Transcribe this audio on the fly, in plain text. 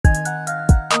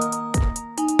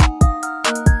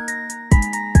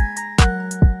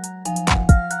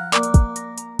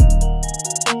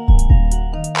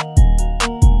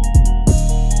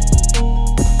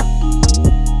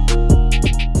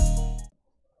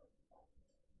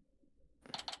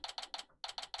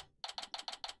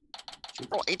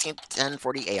April 18th,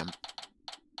 10:40 a.m.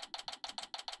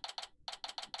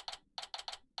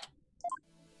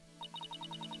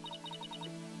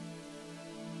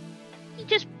 He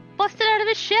just busted out of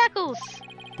his shackles.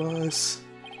 Buzz.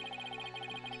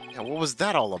 Yeah, what was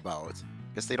that all about?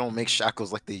 Guess they don't make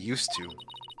shackles like they used to.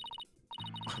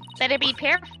 Better be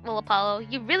careful, Apollo.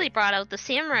 You really brought out the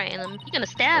samurai in him. He's gonna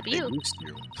stab Like they you. used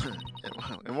to.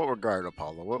 In what regard,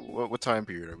 Apollo? What time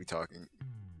period are we talking?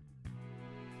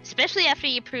 Especially after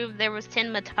you proved there was a Tin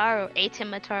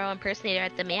Mataro impersonator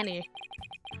at the manor.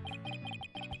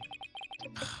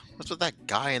 What's with that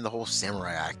guy in the whole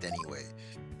samurai act anyway?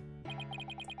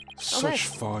 Such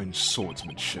fine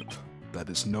swordsmanship. That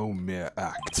is no mere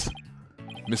act.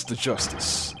 Mr.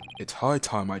 Justice, it's high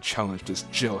time I challenge this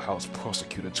jailhouse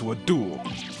prosecutor to a duel.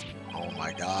 Oh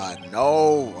my god,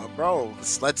 no! Bro,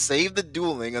 let's save the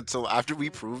dueling until after we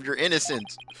prove you're innocent.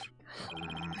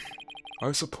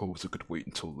 I suppose it could wait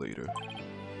until later.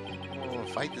 Oh,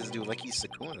 fight this dude like he's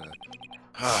Sakuna.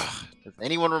 Does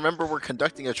anyone remember we're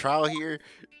conducting a trial here?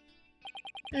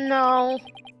 No.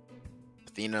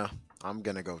 Athena, I'm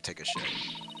gonna go take a shit.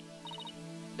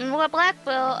 What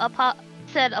Blackville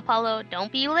said, Apollo,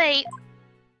 don't be late.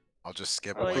 I'll just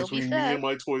skip Oh, it. you'll be Between me sad. and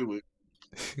my toilet.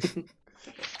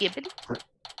 Skip it.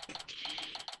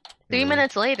 3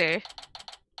 minutes later.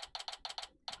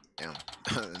 Damn.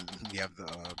 We have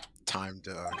the time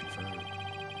to confirm it.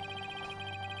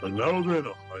 And now then,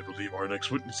 I believe our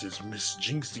next witness is Miss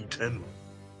Jinxie Tenma,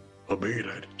 a maid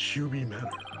at QB Manor.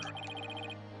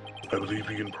 I believe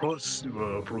we can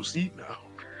proceed now,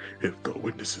 if the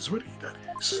witness is ready, that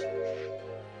is.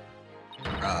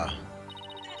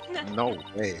 No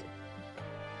way.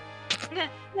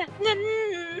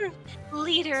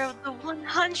 Leader of the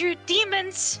 100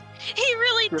 demons! He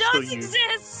really Just so does you-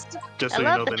 exist! Just I so you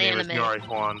love know, the the name is anime. Yari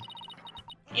Juan.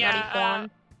 Naughty Yeah,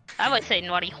 Horn. I would say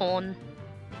Naughty Horn.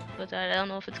 But I don't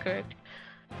know if it's correct.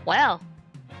 Wow.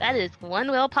 That is one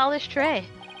well-polished tray.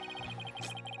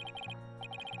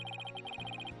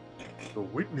 The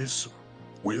witness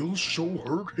will show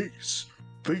her case,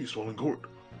 face while in court,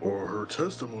 or her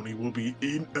testimony will be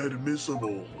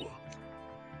inadmissible.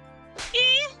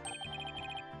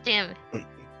 Damn it.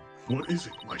 What is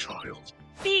it, my child?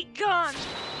 be gone!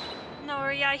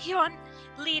 Noria Hyun,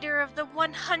 leader of the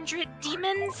 100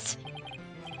 demons!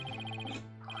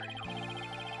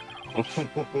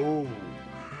 Oh,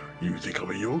 you think I'm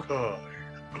a yokai?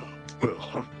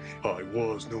 Well, I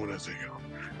was known as a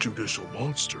judicial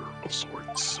monster of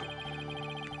sorts.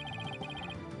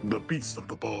 The beast of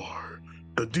the bar,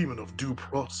 the demon of due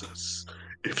process,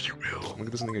 if you will. Look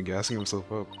at this nigga gassing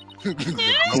himself up. I was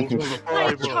one of the My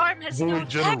five charm has bully no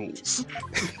generals.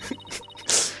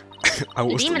 I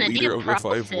was the demon of leader due of the 5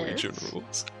 bully process.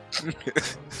 generals.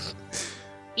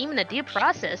 Even a due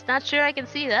process. Not sure I can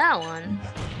see that one.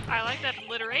 I like that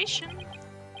alliteration.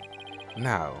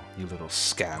 Now, you little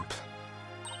scamp.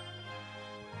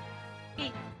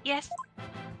 Yes,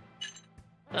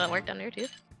 Well, it worked on there too.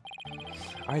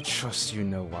 I trust you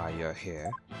know why you're here.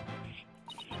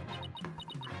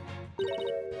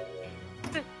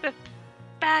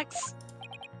 bags.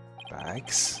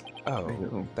 Bags?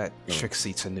 Oh, that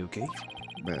tricksy Tanuki.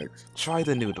 Bags. Try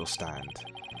the noodle stand.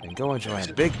 And go enjoy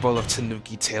a big bowl of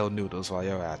Tanuki tail noodles while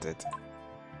you're at it.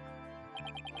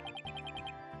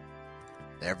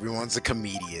 Everyone's a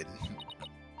comedian.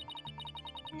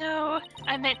 No,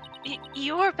 I meant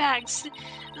your bags.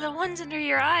 The ones under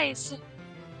your eyes.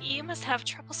 You must have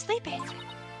trouble sleeping.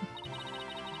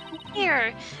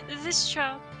 Here, this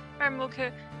charm will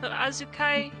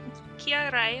Azukai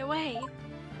Kiarai away.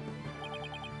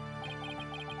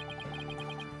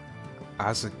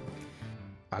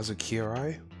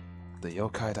 Azukirai? The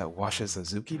yokai that washes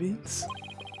Azuki beans?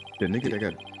 The nigga that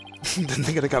got The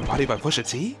nigga that got bodied by Pusha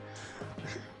T?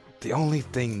 The only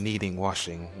thing needing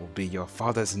washing will be your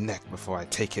father's neck before I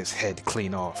take his head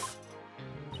clean off.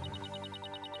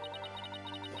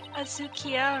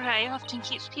 Azukiarai often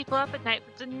keeps people up at night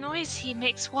with the noise he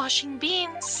makes washing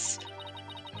beans.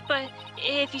 But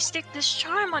if you stick this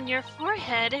charm on your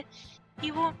forehead,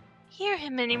 you won't hear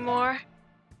him anymore.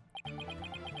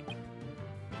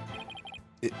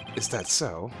 Is that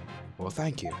so? Well,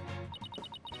 thank you.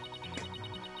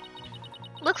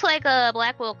 Looks like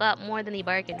Blackwell got more than he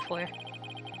bargained for.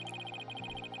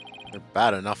 They're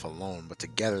bad enough alone, but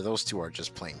together those two are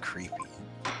just plain creepy.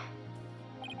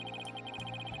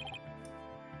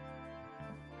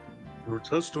 Your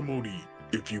testimony,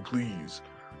 if you please,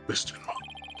 Mr. Tenma.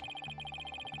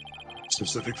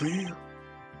 Specifically,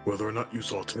 whether or not you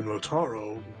saw Tenma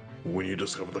Taro when you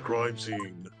discovered the crime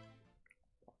scene.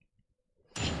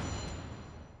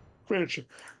 Finish.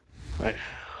 I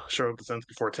sure hope the sentence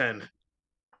before 10.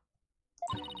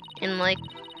 in like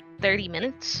 30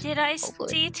 minutes. Did I Hopefully.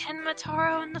 see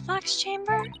Tenmataro in the flex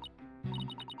chamber?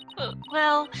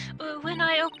 Well, when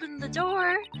I opened the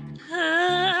door,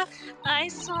 I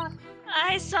saw,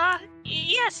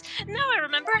 yes, now I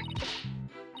remember.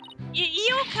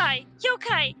 Yokai,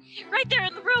 right there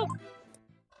in the room.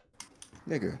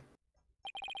 Nigga.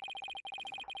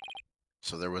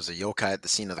 So there was a yokai at the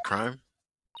scene of the crime?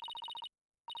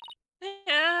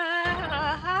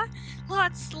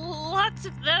 Lots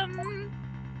of them.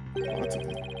 Lots of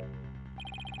them.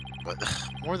 But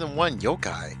more than one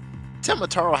yokai.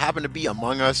 Temataro happened to be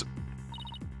among us.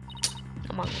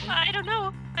 Among them. I don't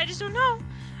know. I just don't know.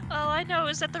 All I know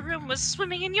is that the room was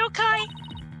swimming in yokai.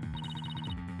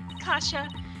 Kasha,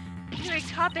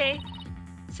 Yurikabe,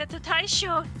 Seto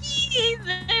Taisho,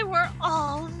 they were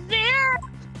all there.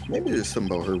 Maybe there's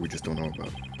something about her we just don't know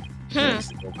about.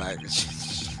 Yes, go back.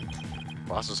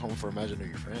 Boss was home for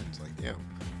imaginary friends. Like, damn.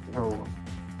 Oh,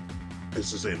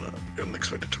 this is an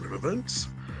unexpected turn of events.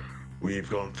 We've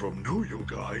gone from no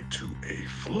yokai to a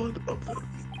flood of them.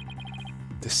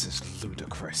 This is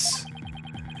ludicrous.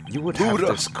 You would have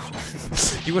this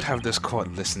you would have this court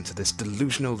listen to this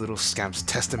delusional little scamp's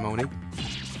testimony.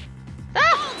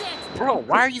 Bro,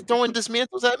 why are you throwing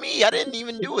dismantles at me? I didn't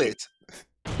even do it.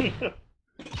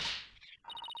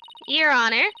 Your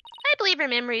Honor, I believe her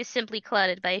memory is simply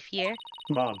clouded by fear.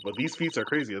 Mom, but these feats are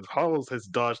crazy. And Hollows has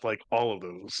dodged like all of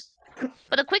those.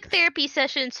 But a quick therapy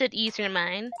session should ease your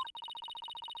mind.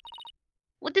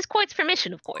 With this court's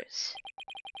permission, of course.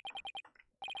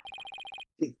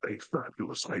 A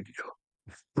fabulous idea.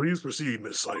 Please proceed,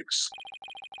 Miss Sykes.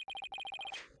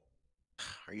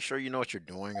 Are you sure you know what you're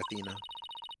doing, Athena?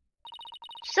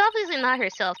 She's obviously not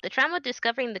herself. The trauma of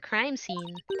discovering the crime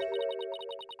scene.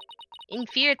 In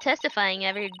fear of testifying,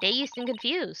 ever dazed and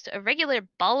confused. A regular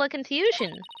ball of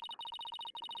confusion.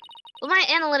 But my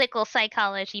analytical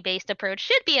psychology-based approach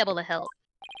should be able to help.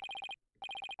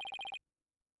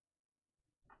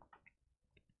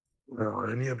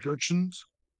 Any objections?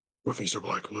 Professor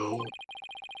Blackwell?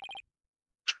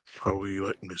 Are we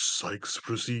letting Miss Sykes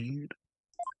proceed?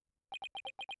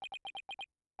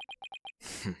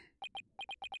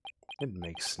 It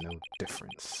makes no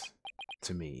difference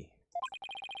to me.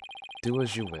 Do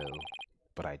as you will,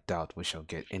 but I doubt we shall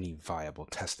get any viable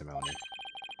testimony.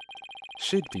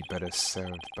 Should be better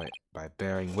served by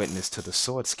bearing witness to the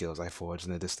sword skills I forged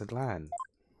in the distant land.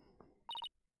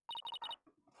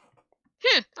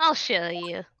 I'll show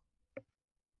you.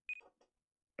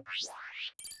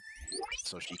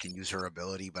 So she can use her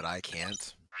ability, but I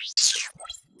can't.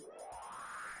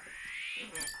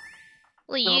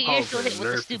 Well, you're still hit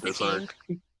with the stupid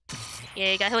beam.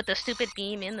 Yeah, you got hit with the stupid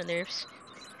beam and the nerfs.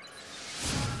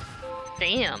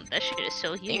 Damn, that shit is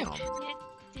so huge. Damn.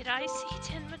 Did I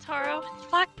see Tenmataro in the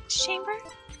flex chamber?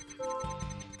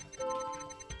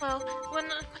 Well, when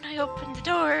I opened the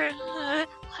door,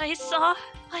 I saw.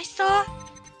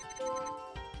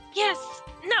 Yes,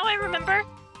 now I remember.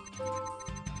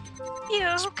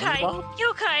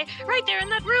 Yokai, right there in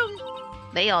that room.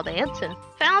 They all dancing.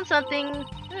 Found something.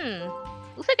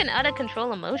 Looks like an out of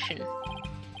control emotion.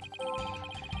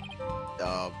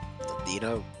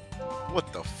 Athena,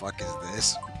 what the fuck is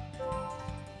this?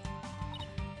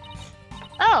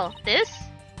 Oh, this?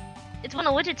 It's one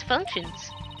of Widget's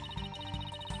functions.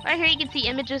 Right here you can see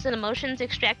images and emotions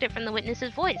extracted from the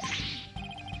witness's voice.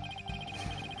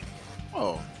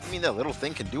 Oh, you mean that little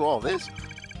thing can do all this?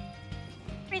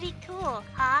 Pretty cool,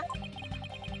 huh?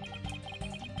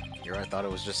 Here I thought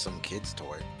it was just some kid's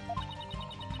toy.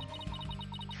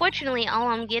 Fortunately, all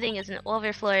I'm getting is an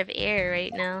overflow of air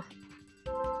right now.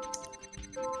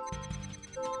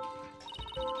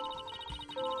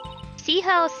 See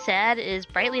how sad is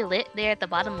brightly lit there at the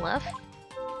bottom left?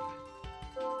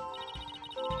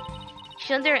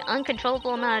 She's under an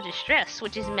uncontrollable amount of distress,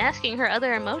 which is masking her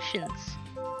other emotions.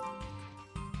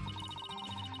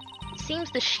 It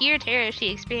seems the sheer terror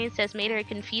she experienced has made her a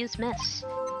confused mess.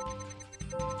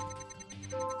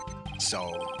 So,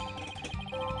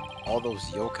 all those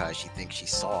yokai she thinks she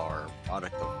saw are a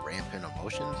product of rampant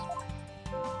emotions?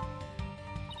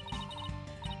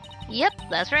 Yep,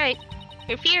 that's right.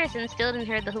 Her fear has instilled in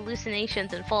her the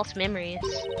hallucinations and false memories.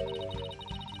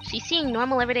 She's seeing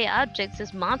normal everyday objects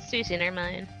as monsters in her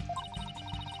mind.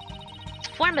 It's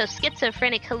a form of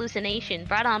schizophrenic hallucination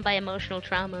brought on by emotional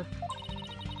trauma.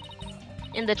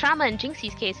 And the trauma in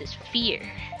Jinxie's case is fear.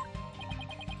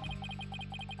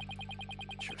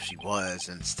 Sure, she was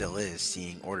and still is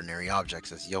seeing ordinary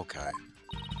objects as yokai.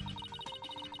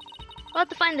 I'll have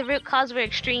to find the root cause of her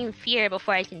extreme fear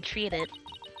before I can treat it.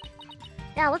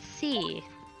 Now, let's see.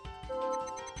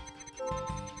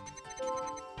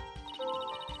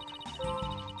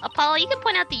 Apollo, you can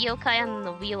point out the yokai on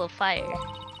the Wheel of Fire.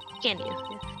 Can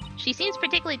you? She seems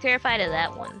particularly terrified of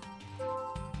that one.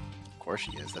 Of course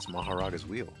she is. That's Maharaga's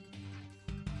wheel.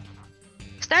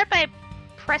 Start by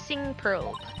pressing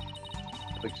probe.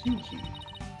 The Q key.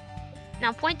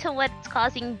 Now point to what's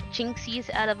causing Jinxies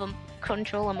out of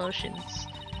control emotions.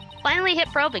 Finally hit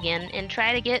probe again and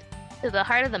try to get to the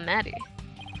heart of the matter.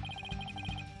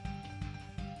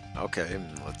 Okay,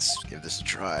 let's give this a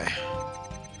try.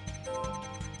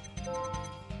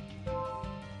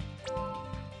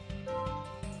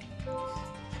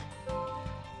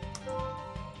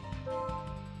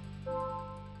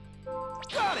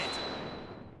 Got it!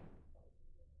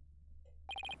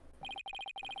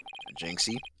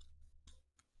 Jinxie?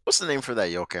 What's the name for that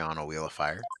yokai on a Wheel of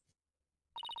Fire?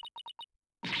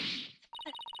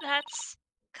 That's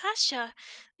Kasha,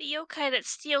 the yokai that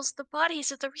steals the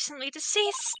bodies of the recently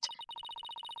deceased.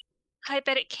 I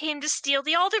bet it came to steal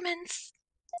the aldermans.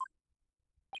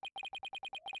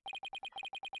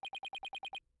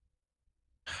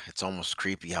 It's almost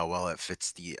creepy how well it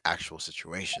fits the actual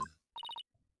situation.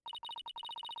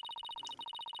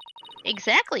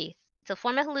 Exactly. It's a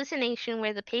form of hallucination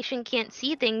where the patient can't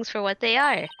see things for what they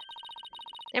are.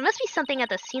 There must be something at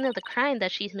the scene of the crime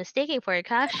that she's mistaking for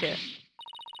Akasha.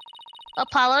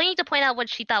 Apollo, you need to point out what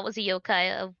she thought was a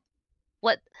yokai.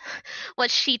 What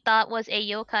she thought was a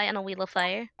yokai on a Wheel of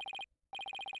Fire.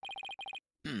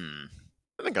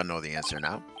 I think I know the answer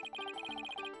now.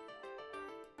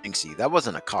 Jinxie, that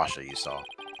wasn't Akasha you saw.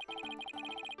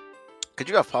 Could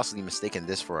you have possibly mistaken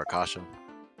this for Akasha?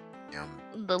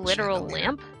 The literal chandelier.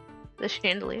 lamp? The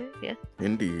chandelier, yeah.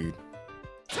 Indeed.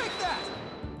 Take that!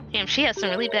 Damn, she has some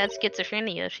really bad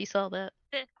schizophrenia if she saw that.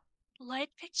 Light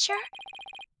picture?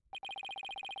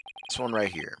 This one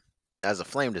right here. It has a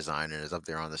flame design and is up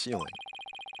there on the ceiling.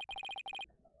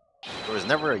 There was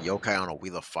never a yokai on a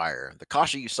Wheel of Fire. The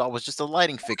Kasha you saw was just a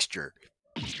lighting fixture.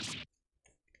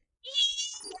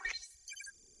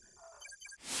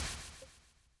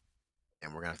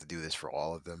 And we're gonna have to do this for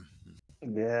all of them.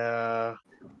 Yeah.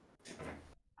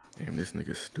 Damn, this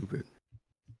nigga's stupid.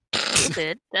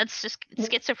 Stupid. That's just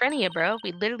schizophrenia, bro.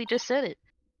 We literally just said it.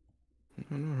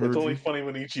 I know, It's heard only you. funny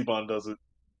when Ichiban does it.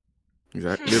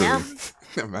 Exactly. Yeah. Literally.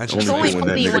 Imagine It's Only only when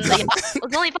that funny nigga when does it.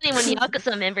 it's only funny when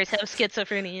Yakuza members have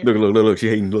schizophrenia. Look. She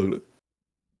hating. Look.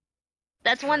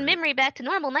 That's one memory back to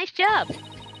normal. Nice job.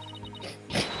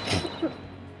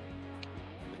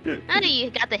 Now that you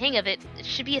got the hang of it, it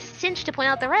should be a cinch to point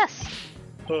out the rest.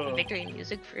 Victory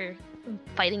music for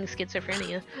fighting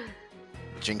schizophrenia.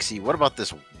 Jinxie, what about this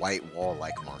white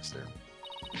wall-like monster?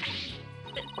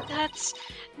 That's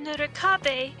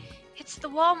Norakabe. It's the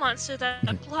wall monster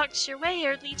that blocks your way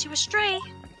or leads you astray.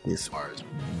 This Mars.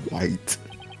 white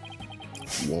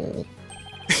wall.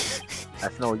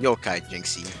 That's no yokai,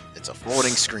 Jinxie. It's a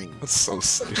floating screen. That's so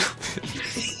stupid.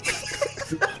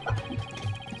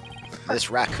 This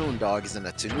raccoon dog isn't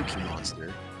a Tanuki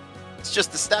monster. It's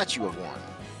just the statue of one.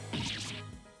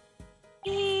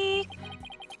 Eek.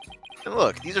 And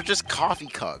look, these are just coffee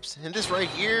cups. And this right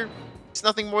here, it's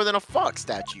nothing more than a fox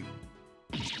statue.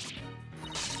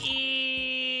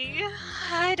 Eek.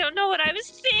 I don't know what I was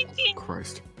thinking.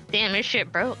 Christ. Damn, your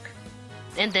shit broke.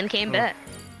 And then came back.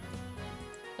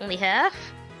 Only half?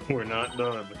 We're not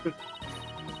done.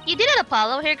 You did it,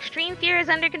 Apollo. Her extreme fear is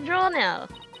under control now.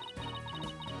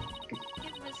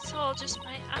 It was all just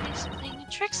my eyes playing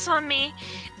tricks on me.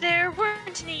 There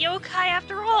weren't any yokai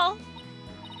after all.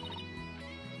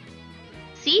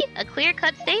 See? A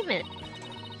clear-cut statement.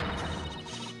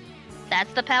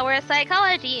 That's the power of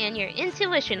psychology and your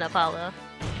intuition, Apollo.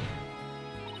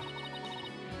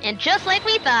 And just like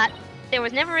we thought, there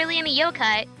was never really any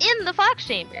yokai in the Fox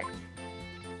Chamber.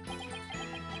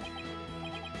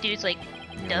 Dude's like,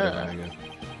 duh.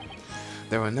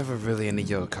 There were never really any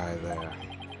yokai there.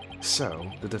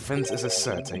 So, the defense is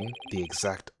asserting the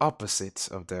exact opposite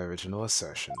of their original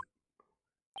assertion.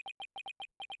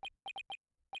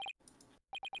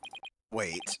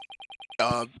 Wait.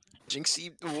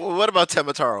 Jinxie, what about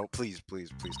Temataro? Please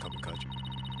come and cut you.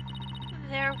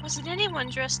 There wasn't anyone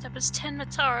dressed up as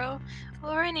Tenmataro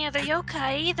or any other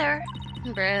yokai either.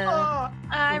 Bruh.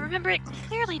 I remember it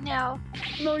clearly now.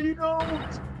 No, you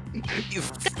don't.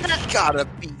 You've gotta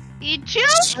be You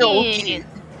joking. joking?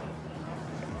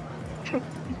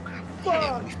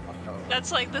 Damn, we fucked up.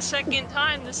 That's like the second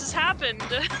time this has happened.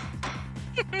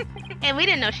 And we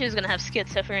didn't know she was gonna have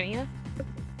schizophrenia.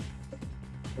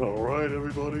 All right,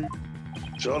 everybody,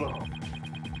 shut up.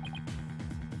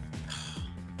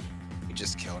 We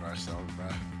just killed ourselves, bro.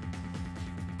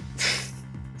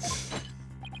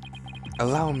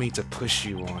 Allow me to push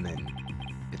you on in.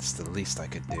 It's the least I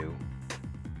could do.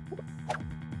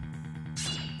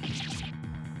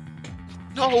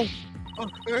 No!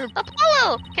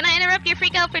 Apollo! Can I interrupt your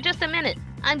freak out for just a minute?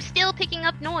 I'm still picking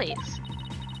up noise.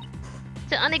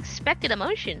 It's an unexpected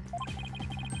emotion.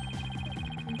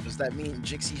 Does that mean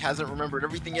Jinxie hasn't remembered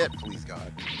everything yet? Please,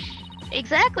 God.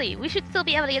 Exactly. We should still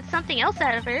be able to get something else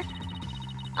out of her.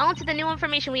 On to the new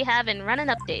information we have and run an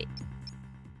update.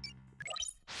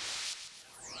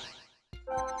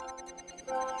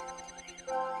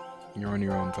 You're on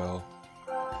your own, pal.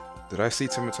 Did I see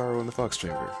Tomataro in the Fox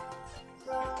Chamber?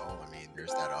 Oh, I mean,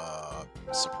 there's that,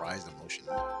 surprise emotion.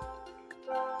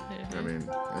 I mean,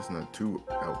 that's not too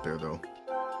out there, though.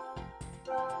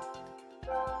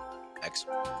 X.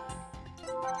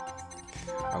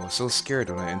 I was so scared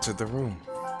when I entered the room.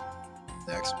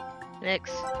 Next.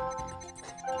 Next.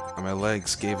 And my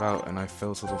legs gave out and I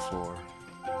fell to the floor.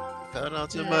 Fell down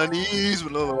to my knees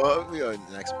with a we are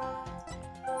next.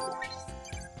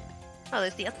 Oh,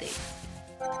 there's the update.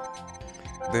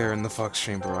 There in the Fox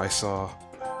Chamber, I saw...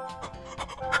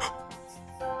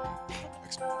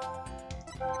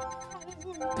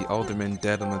 the alderman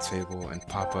dead on the table and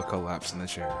Papa collapsed in the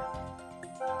chair.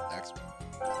 Next.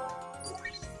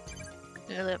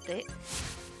 Another update.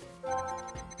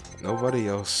 Nobody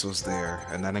else was there,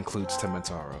 and that includes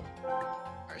Tomataro.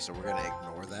 Alright, so we're gonna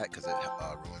ignore that because it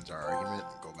ruins our argument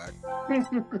and go back.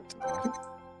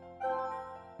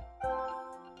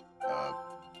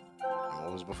 And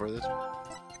what was before this?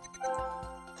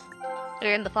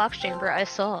 There in the Fox Chamber, I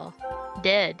saw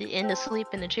dead in the sleep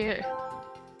in the chair.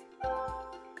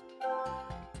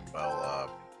 Well,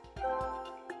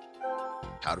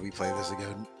 how do we play this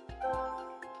again?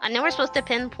 I know we're supposed to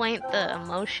pinpoint the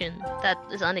emotion that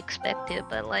is unexpected,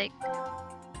 but like,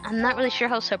 I'm not really sure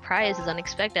how surprise is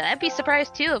unexpected. I'd be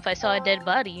surprised too if I saw a dead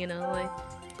body, you know,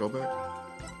 like... Go back.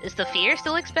 Is the fear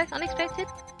still unexpected?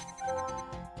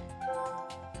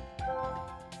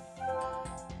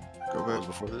 Go What was back.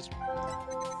 before this?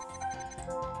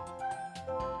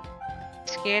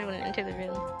 Scared when I enter the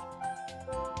room.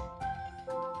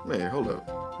 Man, hold up.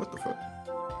 What the fuck?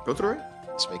 Go to the right?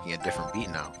 It's making a different beat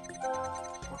now.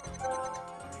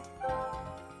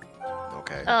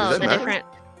 Okay. Oh, that the matter? different...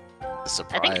 The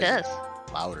surprise I think it does.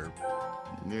 is louder.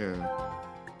 Yeah.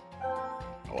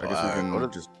 Oh, I guess we can go to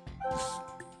just...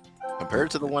 compare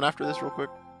it to the one after this real quick.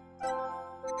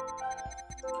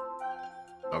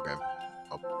 Okay.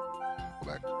 Oh, go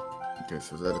back. Okay,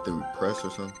 so is that a thing we press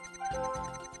or something?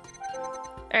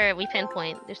 Or we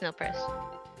pinpoint, there's no press.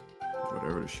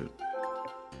 Whatever the shit.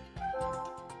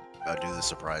 I'll do the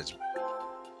surprise.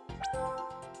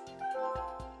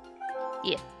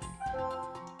 Yeah.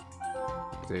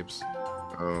 Tapes.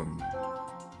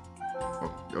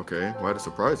 Okay, why the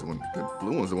surprise one? The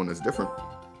blue one's the one that's different.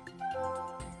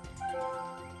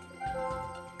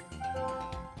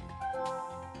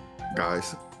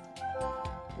 Guys.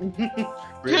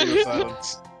 Radio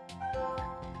silence.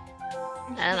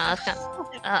 I don't know, it's kind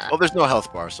of... Well, there's no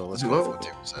health bar, so let's go Hello? with what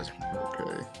Taylor says.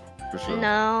 Okay, for sure.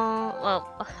 No,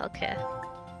 well, okay.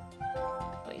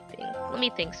 Let me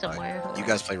think somewhere. Hold You on.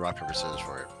 guys play rock paper scissors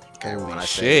for it. Okay, when I Holy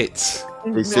say shit!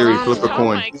 Hey Siri, No. flip a Oh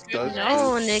coin. my goodness.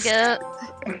 No, nigga.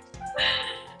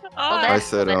 Oh, I back.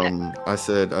 said,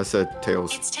 I said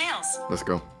tails. it's tails. Let's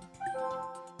go.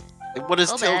 what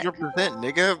does Go tails back. represent,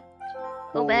 nigga?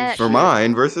 Go back. For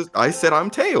mine versus, I said I'm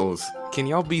tails. Can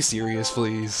y'all be serious,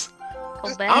 please? Go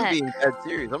I'm back. being dead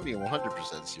serious. I'm being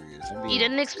 100% serious. I'm being You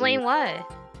didn't explain serious. why.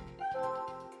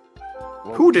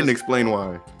 Well, Who didn't because- explain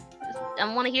why? I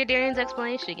want to hear Darian's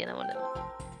explanation again. I want to know.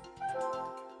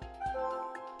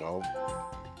 Well,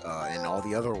 in all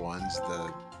the other ones,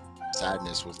 the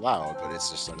sadness was loud, but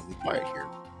it's just suddenly quiet here.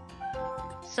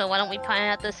 So why don't we point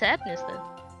out the sadness then?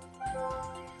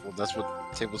 Well, that's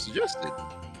what Table suggested.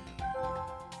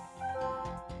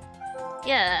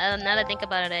 Yeah, now that I think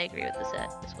about it, I agree with the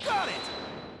sadness one. Got it!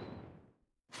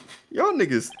 Y'all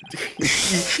niggas.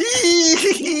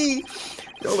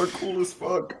 Y'all are cool as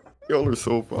fuck. Y'all are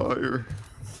so fire.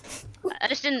 I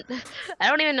just didn't. I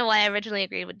don't even know why I originally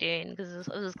agreed with Darian because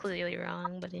it was clearly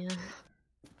wrong. But yeah.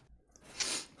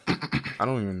 I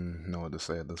don't even know what to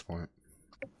say at this point.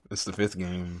 It's the 5th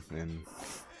game, and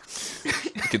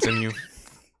continue.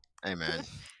 Hey, man.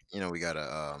 You know, we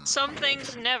gotta, Some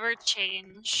things never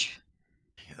change.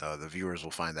 the viewers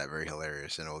will find that very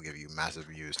hilarious, and it will give you massive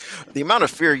views. The amount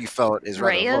of fear you felt is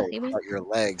rather Raya, low, you mean? but your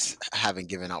legs having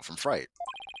given out from fright.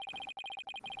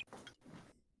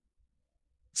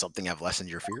 Something have lessened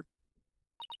your fear?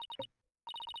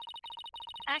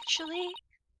 Actually,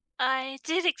 I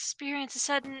did experience a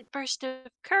sudden burst of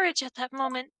courage at that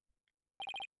moment.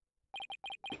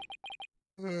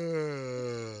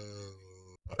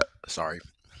 Sorry.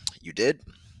 You did?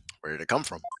 Where did it come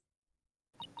from?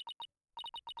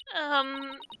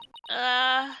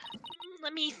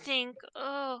 Let me think.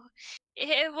 Oh,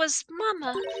 it was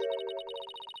Mama.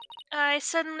 I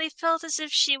suddenly felt as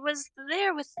if she was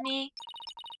there with me.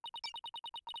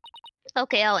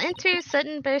 Okay, I'll enter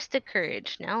sudden burst of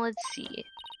courage. Now let's see.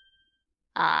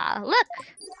 Ah, look!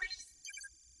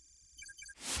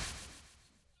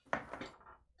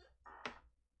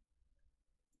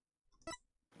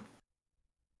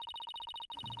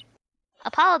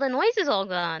 Apollo, the noise is all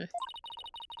gone.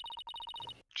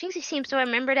 Jinxie seems to have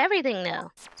remembered everything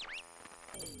now.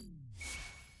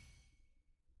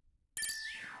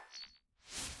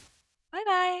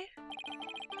 Bye-bye.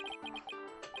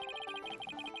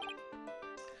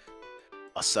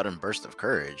 A sudden burst of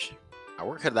courage? Now,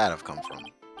 where could that have come from?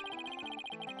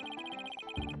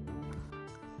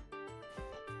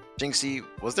 Jinxie,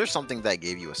 was there something that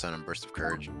gave you a sudden burst of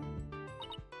courage?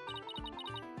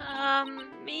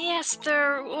 Yes,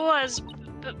 there was.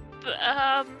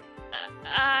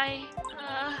 I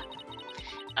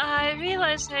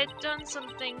realized I'd done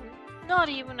something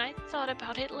naughty when I thought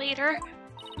about it later.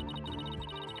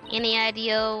 Any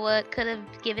idea what could have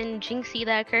given Jinxie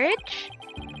that courage?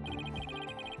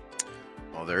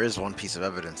 Well, there is one piece of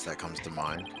evidence that comes to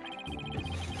mind.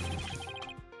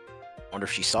 Wonder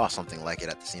if she saw something like it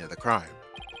at the scene of the crime.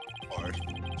 Or...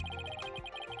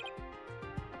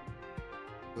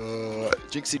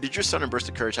 Jinxie, did your sudden burst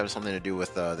of courage have something to do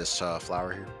with this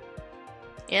flower here?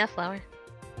 Yeah, flower.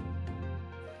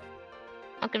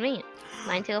 How convenient.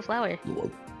 Nine-tailed flower.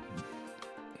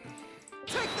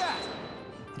 Take that!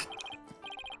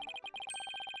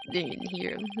 Didn't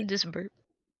hear him. Just burp.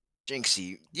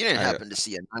 Jinxie, you didn't happen to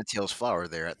see a nine-tails flower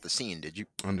there at the scene, did you?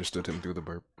 Understood him through the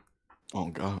burp. Oh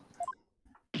god.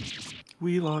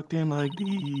 We locked in like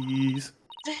these.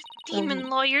 The demon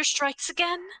lawyer strikes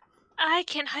again. I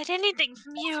can't hide anything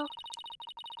from you.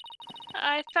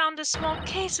 I found a small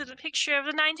case with a picture of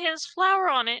the nine-tails flower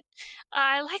on it.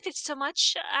 I liked it so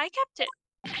much, I kept it.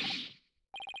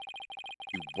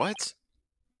 You what?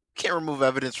 Can't remove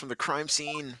evidence from the crime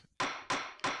scene.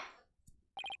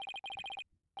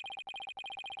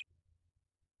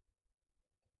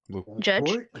 Judge?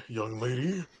 Right, young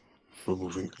lady.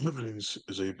 Removing evidence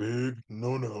is a big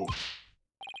no-no.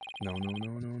 No, no,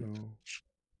 no, no, no.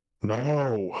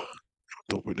 Now,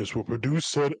 the witness will produce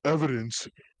said evidence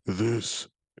this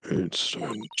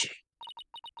instant.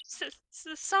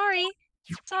 Sorry.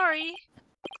 Sorry.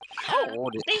 How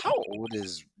old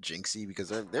is Jinxie?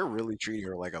 Because they're really treating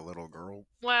her like a little girl.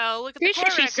 Well, look at Pretty the sure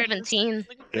court she's record. 17.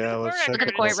 Yeah, let's Look at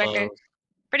the court profile. record.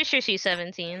 Pretty sure she's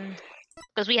 17.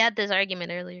 Because we had this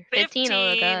argument earlier. 15?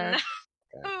 Oh, God.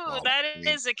 Ooh, that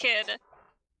is a kid.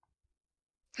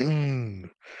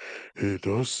 It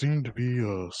does seem to be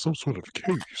some sort of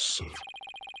case.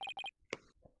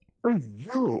 Oh,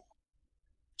 no.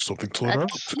 Something slid A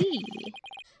out. key.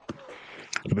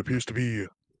 It appears to be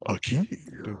a key.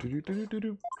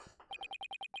 Do-do-do-do-do-do.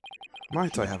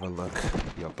 Might I have a look,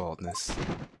 your baldness?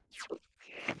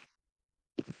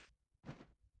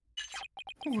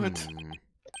 What?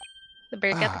 The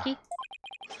bird got the key?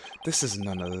 This is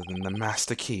none other than the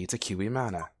master key to Kiwi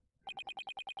Manor.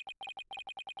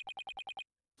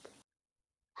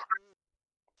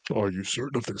 Are you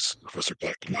certain of this, Professor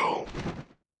Black? No.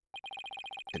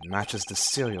 It matches the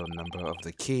serial number of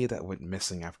the key that went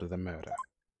missing after the murder.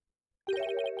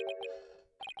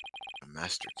 A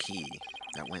master key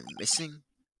that went missing?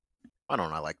 Why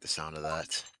don't I like the sound of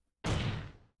that?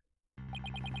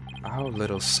 Our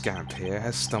little scamp here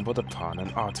has stumbled upon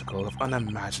an article of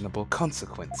unimaginable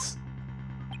consequence.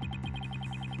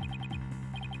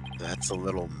 That's a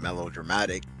little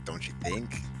melodramatic, don't you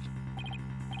think?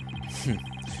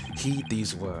 Heed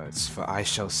these words, for I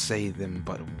shall say them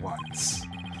but once.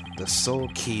 The sole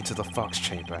key to the Fox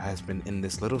Chamber has been in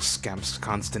this little scamp's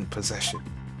constant possession.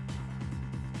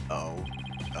 Uh-oh.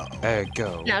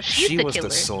 Ergo, Now she's she the was killer.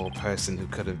 the sole person who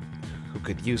could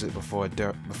use it before,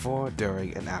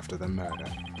 during, and after the murder,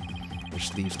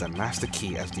 which leaves the master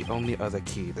key as the only other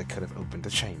key that could have opened the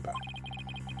chamber.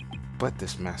 But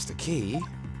this master key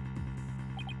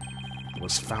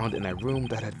was found in a room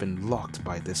that had been locked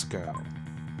by this girl.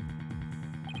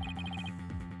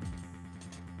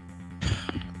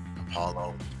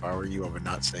 Apollo, if I were you, I would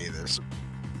not say this.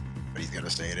 But he's gonna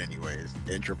say it anyways.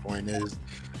 The entry point is...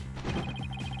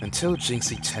 Until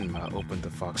Jinxie Tenma opened the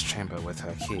Fox Chamber with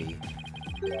her key,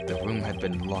 the room had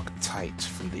been locked tight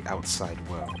from the outside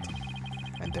world,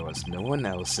 and there was no one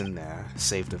else in there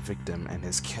save the victim and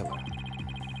his killer.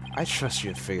 I trust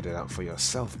you have figured it out for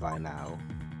yourself by now.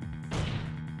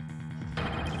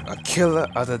 A killer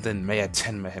other than Mayor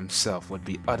Tenma himself would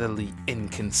be utterly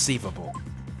inconceivable.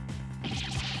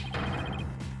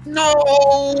 No!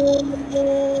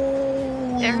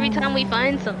 Every time we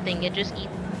find something, it just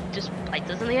bites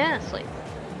us in the ass. Like,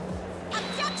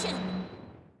 Objection!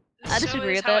 I So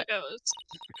disagree is with how that. it goes.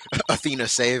 Athena,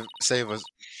 save us.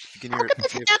 You can How hear could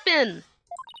it. this happen?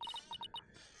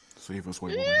 Save us,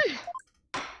 white woman.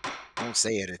 Don't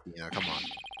say it, Athena. Come on.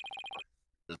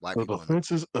 There's black The people in there.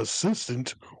 defense's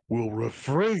assistant will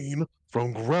refrain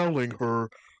from growling her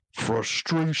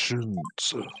frustrations.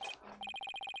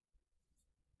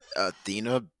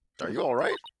 Athena, are you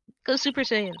alright? Go Super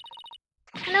Saiyan.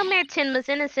 I know Mayor Tinma's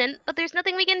innocent, but there's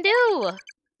nothing we can do.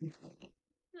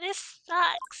 This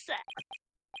sucks.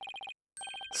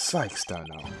 Sykes,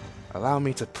 Dono. Allow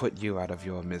me to put you out of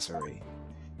your misery.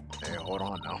 Hey, hold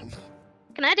on now.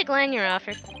 Can I decline your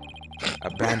offer?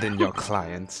 Abandon your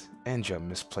client and your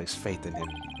misplaced faith in him.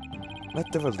 Let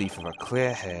the relief of a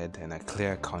clear head and a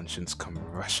clear conscience come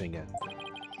rushing in.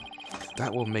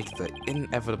 That will make the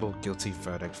inevitable guilty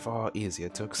verdict far easier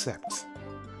to accept.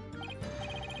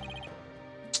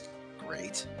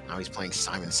 Great. Now he's playing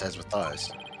Simon Says with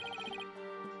us.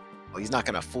 Well, he's not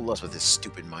gonna fool us with his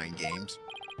stupid mind games.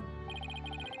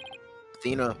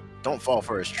 Athena, don't fall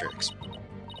for his tricks.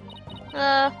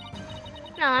 No,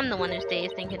 I'm the one who's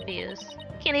dazed and confused.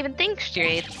 Can't even think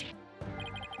straight.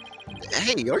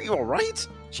 Hey, are you alright?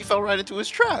 She fell right into his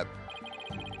trap.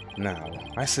 Now,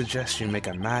 I suggest you make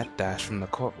a mad dash from the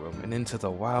courtroom and into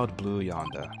the wild blue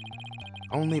yonder.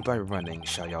 Only by running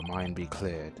shall your mind be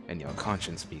cleared and your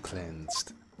conscience be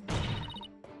cleansed.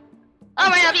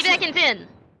 Alright, I'll be back in 10.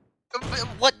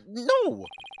 What? No!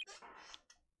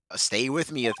 Stay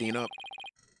with me, Athena.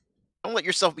 Don't let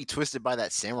yourself be twisted by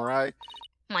that samurai.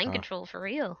 Mind control for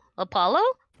real. Apollo?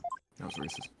 That was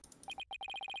racist.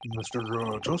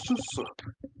 Mr. Justice,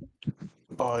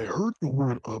 I heard the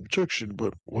word objection,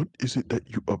 but what is it that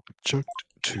you object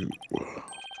to?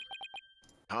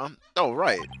 Huh? Oh,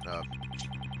 right.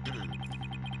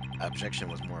 Objection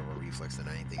was more of a reflex than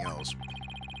anything else.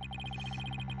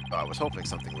 I was hoping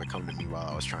something would come to me while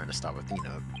I was trying to stop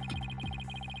Athena.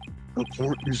 The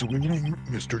court is waiting,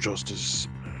 Mr. Justice.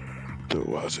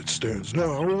 Though as it stands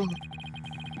now,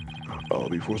 I'll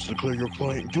be forced to declare your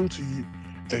client guilty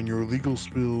and your legal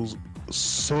skills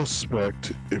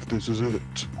suspect if this is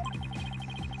it.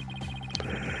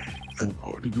 And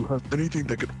do you have anything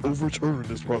that could overturn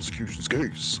this prosecution's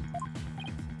case?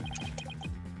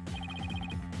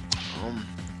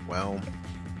 Well,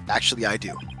 actually I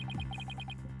do.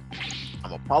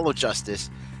 I'm Apollo Justice,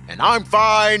 and I'm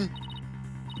fine!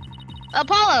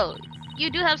 Apollo! You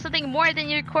do have something more than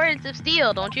your cords of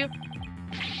steel, don't you?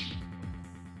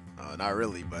 Not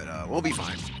really, but we'll be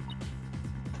fine.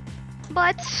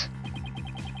 But...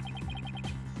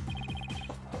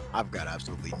 I've got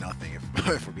absolutely nothing,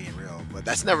 if we're being real, but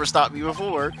that's never stopped me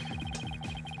before.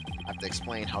 I have to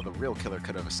explain how the real killer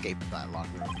could have escaped that locker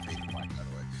room with Phaith, by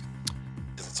the way.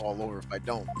 Because it's all over if I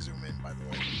don't zoom in, by the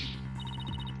way.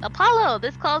 Apollo,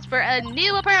 this calls for a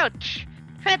new approach.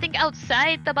 Try to think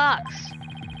outside the box.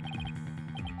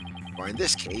 Or in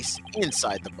this case,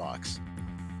 inside the box.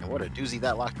 And what a doozy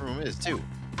that locker room is, too.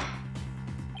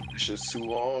 It's just too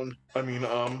long.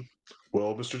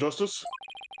 Well, Mr. Justice?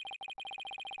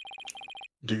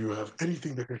 Do you have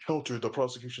anything that can counter the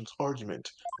prosecution's argument?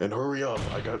 And hurry up,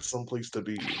 I got someplace to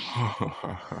be.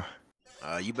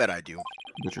 You bet I do.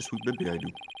 Bet your sweet baby I do.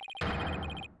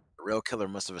 The real killer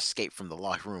must have escaped from the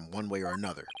locker room one way or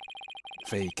another.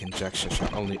 Vague conjecture shall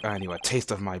only earn you a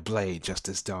taste of my blade,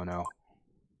 Justice Dono.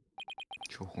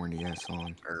 Get your horny ass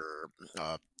on.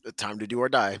 Time to do or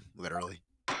die, literally.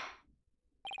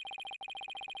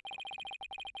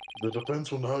 The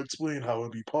defense will now explain how it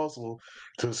would be possible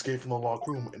to escape from the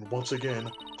locker room and once again,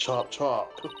 chop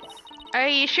chop. Are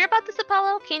you sure about this,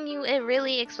 Apollo? Can you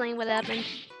really explain what happened?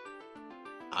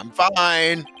 I'm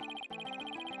fine.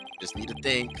 Just need to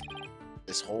think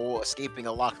this whole escaping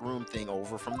a locker room thing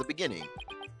over from the beginning.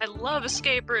 I love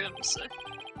escape rooms.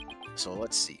 So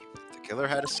let's see. If the killer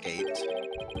had escaped,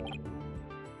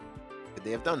 could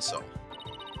they have done so?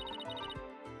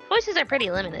 Choices are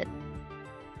pretty limited.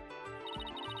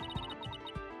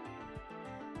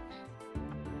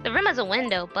 The room has a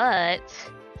window, but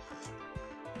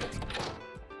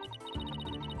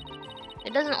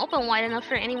it doesn't open wide enough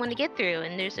for anyone to get through,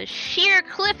 and there's a sheer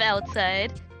cliff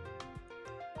outside.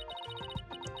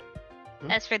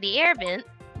 As for the air vent,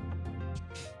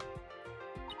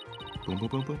 Boom, boom,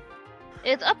 boom, boom.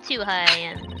 it's up too high,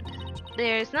 and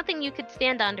there's nothing you could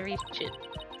stand on to reach it.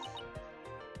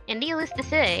 And needless to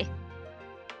say,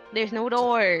 there's no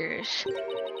doors.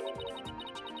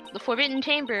 The Forbidden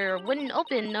Chamber wouldn't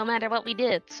open no matter what we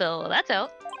did, so that's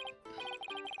out.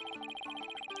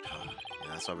 Yeah,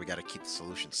 that's why we gotta keep the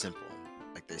solution simple.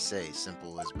 Like they say,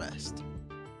 simple is best.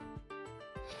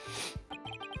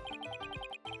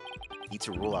 Need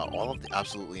to rule out all of the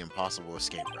absolutely impossible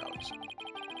escape routes.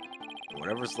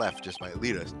 Whatever's left just might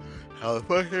lead us. How the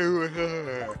fuck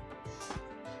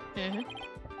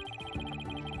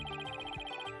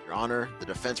Your Honor, the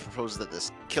defense proposes that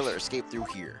this killer escape through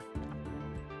here.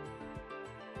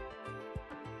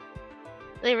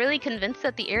 They really convinced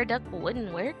that the air duct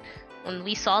wouldn't work? When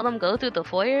we saw them go through the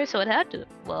foyer, so it had to.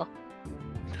 Well.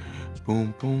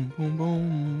 Boom, boom, boom,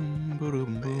 boom.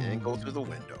 Boom, They boom. didn't go through the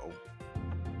window.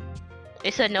 They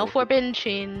said no forbidden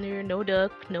chamber, no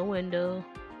duct, no window,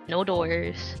 no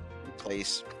doors. The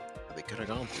place that they could have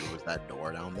gone through was that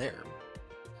door down there.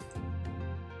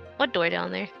 What door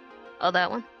down there? Oh,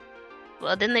 that one?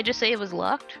 Well, didn't they just say it was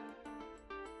locked?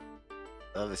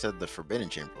 They said the forbidden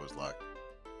chamber was locked.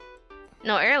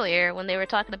 No, earlier when they were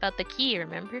talking about the key,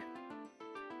 remember?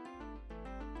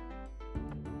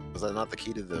 Was that not the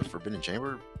key to the forbidden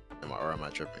chamber? Or am I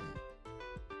tripping?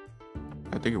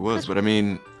 I think it was, but I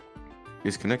mean,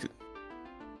 it's connected.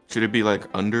 Should it be like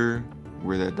under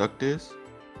where that duct is?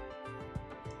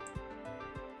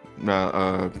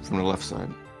 No, from the left side.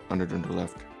 Under to the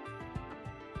left.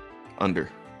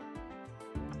 Under.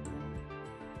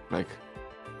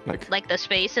 Like the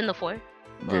space in the floor?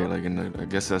 yeah, like in the, I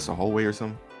guess that's a hallway or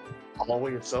something.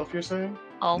 Hallway itself, you're saying?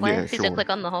 Hallway? Yeah, He sure. said click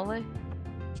on the hallway?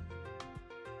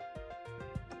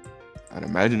 I'd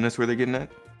imagine that's where they're getting at.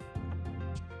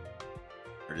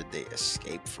 Where did they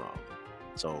escape from?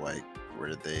 So, like, where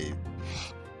did they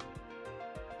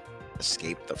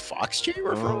escape the fox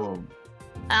chamber from? Oh,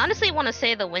 I honestly want to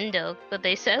say the window, but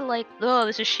they said like, oh,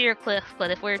 this is sheer cliff.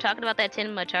 But if we were talking about that Tin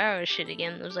Mataro shit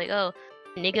again, it was like, oh,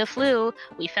 nigga flew.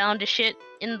 We found a shit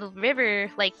in the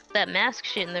river, like that mask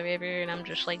shit in the river, and I'm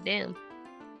just like, damn.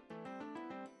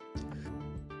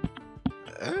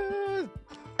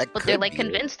 But they're like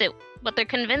convinced it. But they're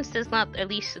convinced it's not. At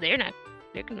least they're not.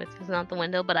 They're convinced it's not the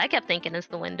window. But I kept thinking it's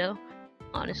the window,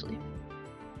 honestly.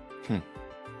 I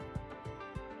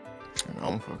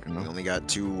don't fucking We know. only got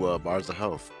 2 bars of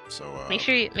health, so Make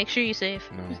sure you save.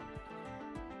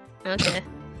 No. Okay.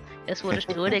 Guess we'll just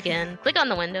do it again. Click on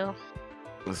the window,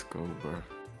 Let's go, bro.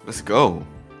 Let's go.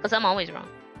 cause I'm always wrong.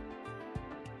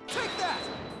 Take that!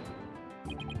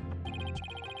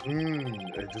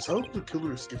 And just how did the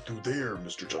killer escape through there,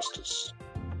 Mr. Justice?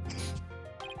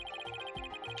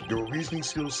 Your reasoning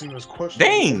skills seem as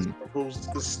questionable Dang! as the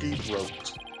proposed escape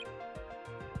route.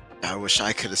 I wish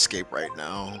I could escape right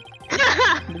now.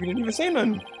 You didn't even say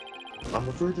nothing. I'm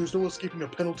afraid there's no escaping a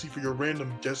penalty for your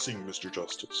random guessing, Mr.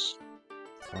 Justice.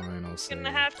 Final save.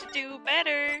 Gonna have to do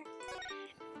better.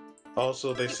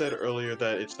 Also, they said earlier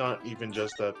that it's not even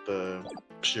just that the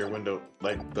sheer window,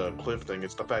 like the cliff thing,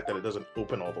 it's the fact that it doesn't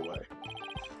open all the way.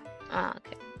 Ah,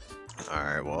 okay.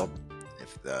 Alright, well,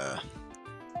 if the...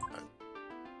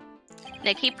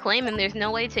 They keep claiming there's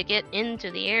no way to get into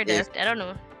the air If- duct. I don't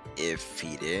know. If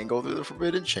he didn't go through the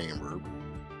forbidden chamber,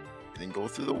 didn't go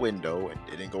through the window, and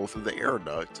didn't go through the air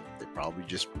duct, they probably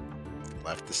just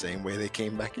left the same way they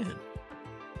came back in.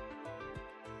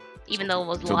 Even though it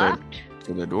was So that- locked.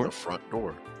 To the door? The front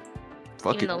door.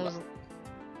 Fuck Even it. though it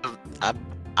was.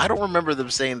 I don't remember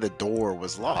them saying the door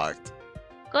was locked.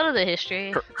 Go to the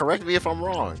history. Correct me if I'm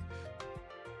wrong.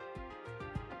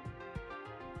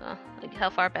 Like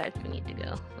how far back do we need to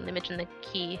go when they mention the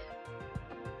key?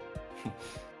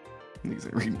 Niggas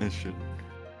ain't reading that shit.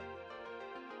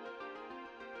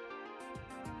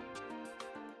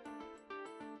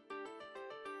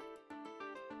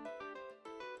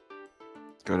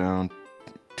 Go down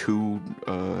 2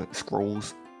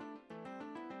 scrolls.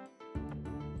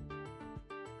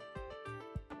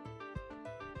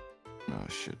 Oh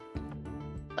shit.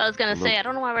 I was gonna A say little- I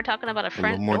don't know why we're talking about a little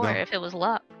front more door down. if it was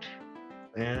locked.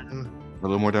 And A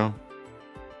little more down.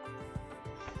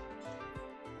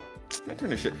 Man, turn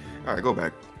this shit. Alright, go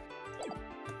back.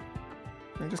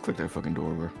 Man, just click that fucking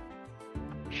door, bro.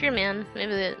 Sure, man.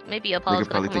 Maybe They Apollo's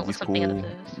could gonna probably come think up with he's something out of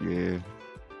cool. this.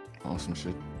 Yeah. Awesome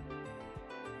shit.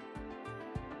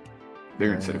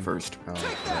 There, said it first. Oh,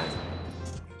 Take that!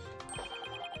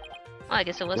 Well, I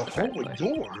guess it was the the front hallway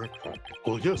door. door?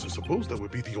 Well, yes, I suppose that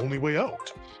would be the only way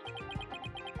out.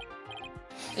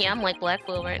 Yeah, I'm like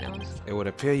Blackwell right now. it would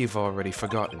appear you've already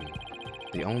forgotten.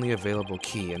 The only available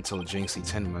key until Jinxie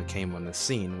Tenma came on the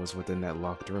scene was within that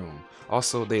locked room.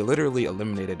 Also, they literally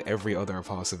eliminated every other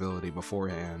possibility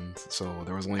beforehand, so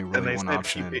there was only And really they one said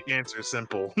option. keep the answer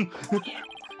simple.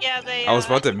 Yeah, they. I was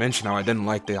about to mention how I didn't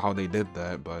like how they did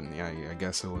that, but yeah, I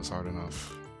guess it was hard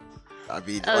enough. I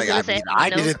mean, I was gonna say, I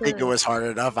no didn't think it clue. was hard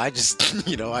enough. I just,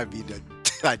 I mean,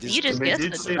 I just You just They guessed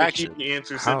did it. say to keep the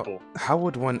answer How, simple. how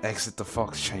would one exit the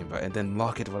Fox Chamber and then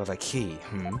lock it without a key?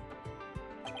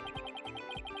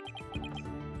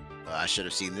 I should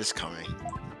have seen this coming.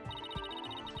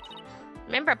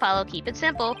 Remember, Apollo, keep it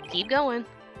simple. Keep going.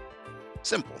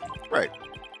 Simple, right?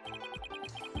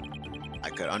 I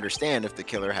could understand if the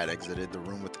killer had exited the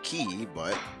room with the key,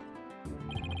 but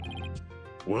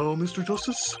Well, Mr.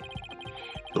 Justice,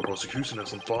 the prosecution has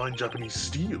some fine Japanese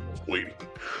steel waiting.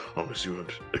 Unless you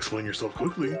would explain yourself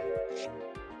quickly.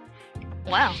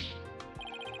 Wow.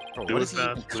 bro, Do what it is he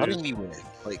even fast, cutting please. me with?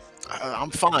 Like, I'm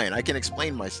fine. I can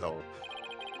explain myself.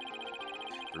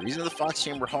 The reason the Fox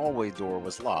Chamber hallway door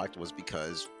was locked was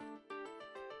because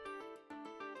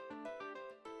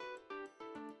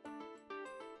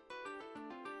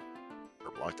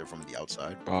or blocked it from the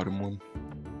outside. Bottom one.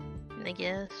 I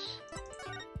guess.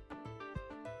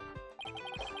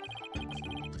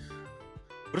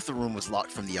 What if the room was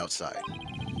locked from the outside?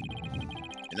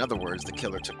 In other words, the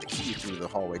killer took the key through the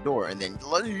hallway door and then.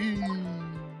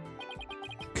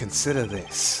 Consider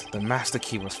this. The master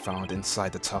key was found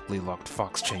inside the tightly locked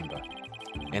Fox Chamber.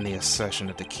 Any assertion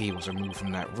that the key was removed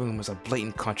from that room is a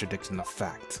blatant contradiction of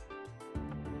fact.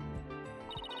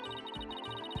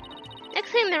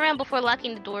 Exiting the room before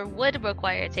locking the door would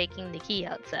require taking the key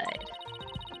outside.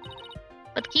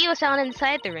 But the key was found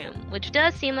inside the room, which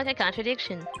does seem like a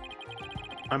contradiction.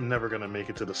 I'm never gonna make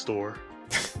it to the store.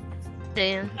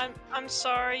 Damn. I'm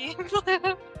sorry.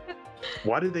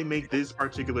 Why did they make this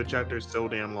particular chapter so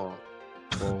damn long?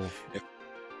 Oh, If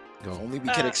go. only we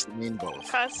could explain both.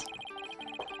 Cause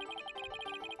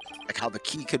Like how the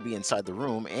key could be inside the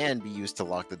room and be used to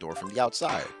lock the door from the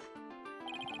outside.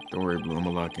 Don't worry, Blue. I'm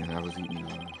a lock in. I was eating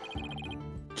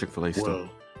Chick-fil-A stuff. Well,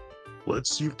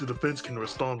 let's see if the defense can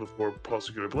respond before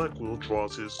Prosecutor Blackwell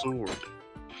draws his sword.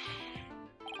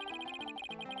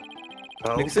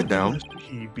 How Nick, sit could down.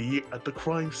 he be at the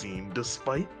crime scene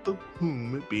despite the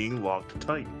room being locked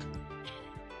tight?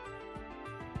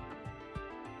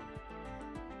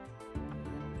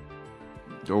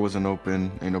 Door wasn't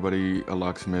open. Ain't nobody a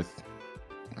locksmith.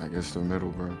 I guess the middle,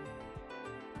 bro.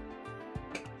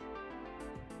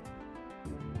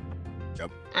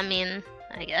 I mean,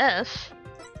 I guess.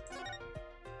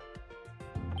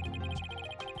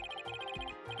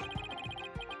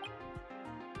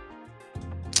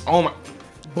 Oh my!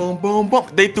 Boom, boom, boom!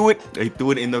 They threw it. They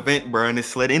threw it in the vent, bro, and it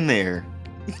slid in there.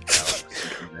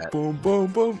 Boom, boom,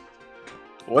 boom.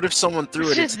 What if someone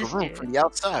threw it This into the is room scary. from the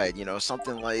outside? You know,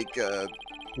 something like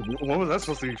What was that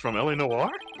supposed to be from LA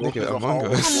Noire? Nigga, the Among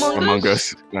hallway Us. Among Among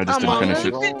Us. I just didn't Among finish Us.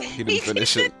 it. Go He didn't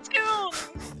finish it.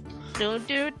 Do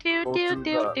do do go do through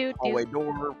do the do hallway do.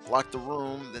 door, lock the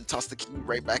room, then toss the key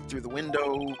right back through the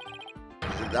window.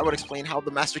 That would explain how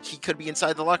the master key could be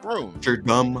inside the locked room. Your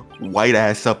dumb white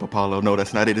ass up, Apollo. No,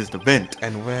 that's not it. It's the vent.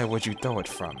 And where would you throw it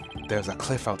from? There's a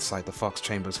cliff outside the Fox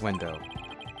Chamber's window.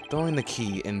 Throwing the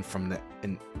key in from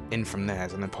there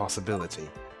is an impossibility.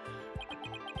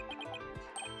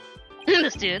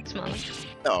 This dude, small.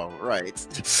 Oh, right.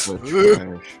 But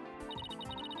trash.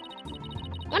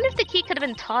 Wonder if the key could have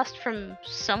been tossed from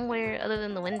somewhere other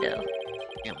than the window.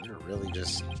 Damn, we're really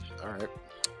just alright.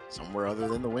 Somewhere other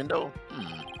than the window?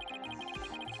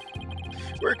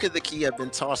 Where could the key have been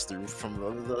tossed through from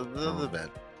the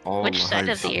vent? All Which side of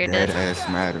lives the ear dead does? ass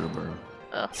matter, bro.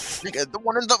 Oh, Nigga, the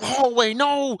one in the hallway,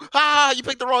 no! Ah, you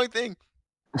picked the wrong thing!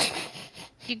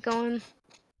 keep going.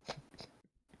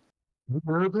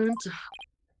 Vent?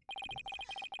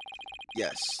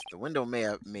 Yes, the window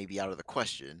may be out of the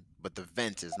question, but the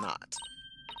vent is not.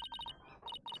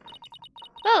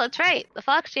 Oh, that's right. The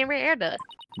Fox Chamber air duct.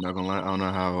 Not gonna lie, I don't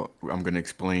know how I'm gonna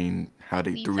explain how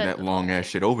they Leads threw out that the long hallway. ass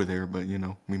shit over there, but you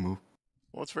know, we move.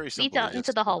 Well, it's very simple. Leads out they into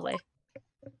just the hallway.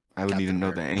 I would need to Captain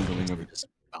know the America angling of it. just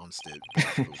bounced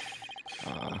it.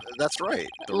 Uh, That's right.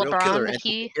 The real LeBron, killer the entered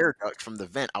key. the air duct from the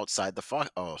vent outside the fox.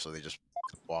 Oh, so they just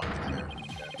walked in there.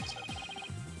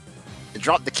 And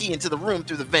dropped the key into the room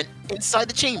through the vent inside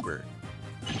the chamber.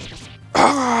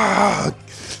 Ah!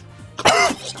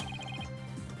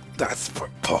 That's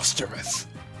preposterous.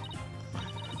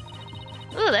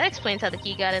 Ooh, that explains how the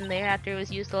key got in there after it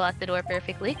was used to lock the door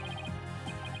perfectly.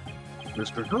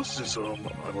 Mr. Justice, I'm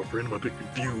afraid I'm a bit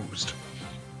confused.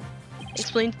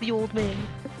 Explains the old man.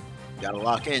 You gotta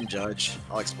lock in, Judge.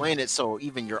 I'll explain it so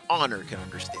even your honor can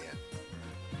understand.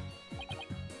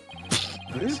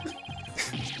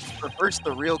 First,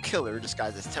 the real killer,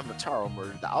 disguised as Temataro,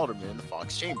 murdered the Alderman in the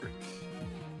Fox Chamber.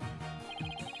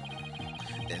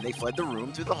 Then they fled the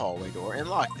room through the hallway door and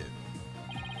locked it.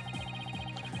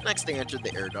 Next, they entered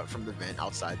the air duct from the vent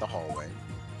outside the hallway.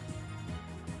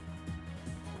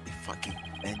 They fucking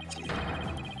vented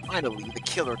Finally, the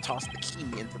killer tossed the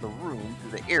key into the room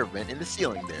through the air vent in the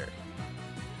ceiling there.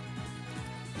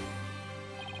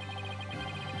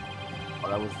 All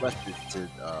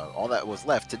that was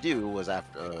left to do was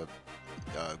after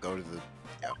go to the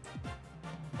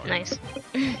Nice.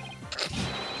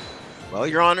 Well,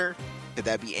 Your Honor, could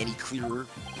that be any clearer?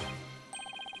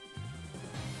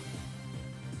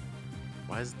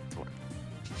 Why is it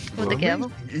With the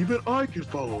gavel? Even I can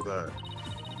follow that.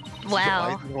 Wow.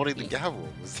 Why is he holding the gavel?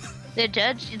 The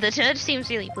judge seems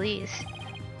really pleased.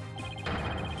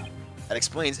 That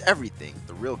explains everything.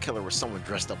 The real killer was someone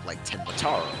dressed up like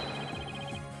Tenmataro.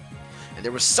 And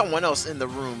there was someone else in the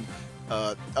room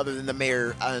other than the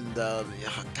mayor and, God,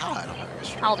 I'm having a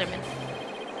stroke. Alderman.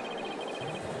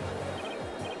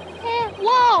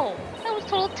 Whoa! That was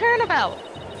total turnabout.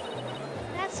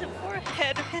 That's a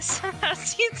forehead. His somehow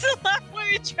seems a lot more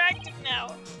attractive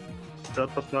now.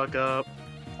 Shut the fuck up.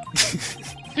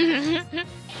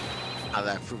 Now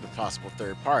that I've proved a possible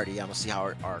third party, I don't see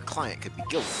how our client could be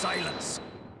guilty. Silence.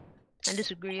 I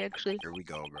disagree, actually. Here we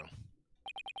go, bro.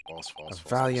 False. A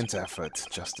valiant effort,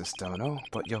 Justice Dono,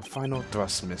 but your final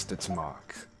thrust missed its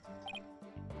mark.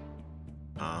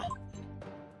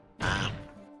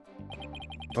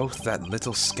 Both that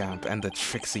little scamp and the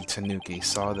tricksy Tanuki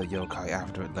saw the yokai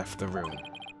after it left the room.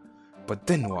 But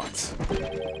then what?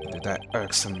 Did that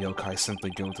irksome yokai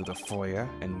simply go through the foyer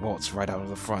and waltz right out of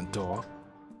the front door?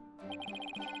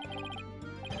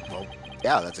 Well,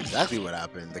 yeah, that's exactly what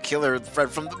happened. The killer fled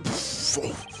from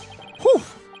the... Whew.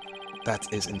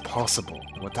 That is impossible,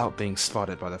 without being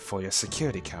spotted by the foyer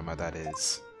security camera, that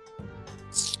is.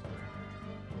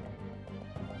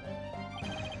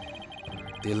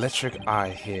 The electric eye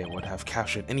here would have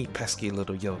captured any pesky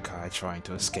little yokai trying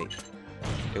to escape.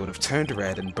 It would have turned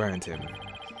red and burned him.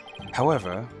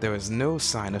 However, there is no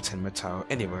sign of Tenmataro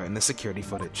anywhere in the security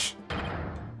footage.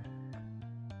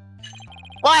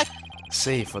 What?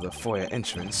 Save for the foyer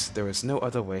entrance, there is no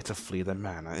other way to flee the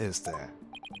manor, is there?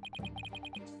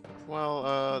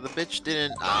 Well, the bitch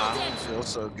didn't. I don't feel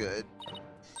so good.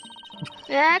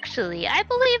 Actually, I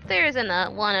believe there is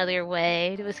one other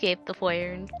way to escape the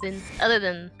foyer, other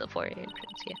than the foyer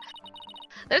entrance. Yeah,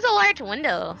 there's a large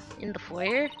window in the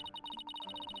foyer.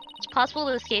 It's possible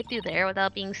to escape through there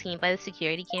without being seen by the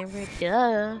security camera.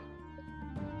 Duh.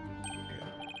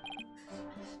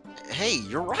 Hey,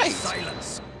 you're right.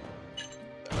 Silence.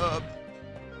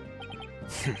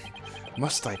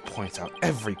 Must I point out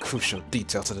every crucial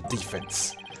detail to the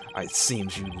defense? It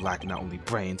seems you lack not only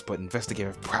brains, but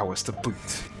investigative prowess to boot.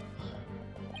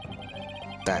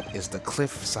 That is the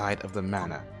cliff side of the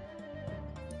manor.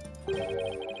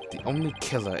 The only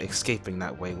killer escaping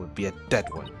that way would be a dead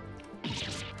one.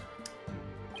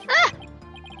 Ah!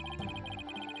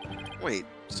 Wait,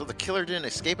 so the killer didn't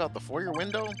escape out the foyer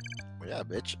window? Well, yeah,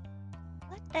 bitch.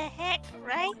 What the heck,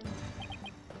 right?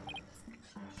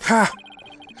 Ha!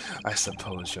 I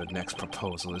suppose your next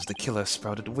proposal is the killer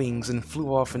sprouted wings and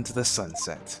flew off into the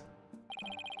sunset.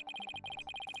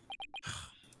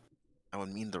 That would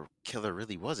mean the killer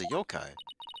really was a yokai.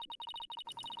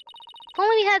 If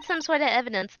only we had some sort of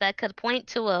evidence that could point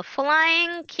to a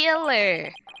flying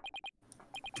killer.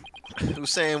 Who's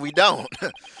saying we don't?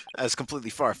 As completely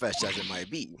far-fetched as it might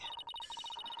be.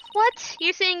 What?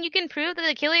 You're saying you can prove that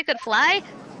the killer could fly?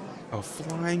 A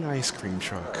flying ice cream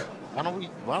truck. Why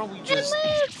don't we just...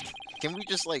 Can we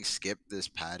just, like, skip this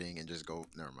padding and just go...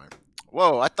 Never mind.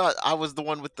 Whoa, I thought I was the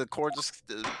one with the cordless...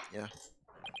 yeah.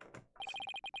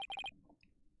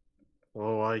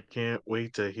 Oh, I can't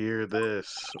wait to hear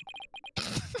this.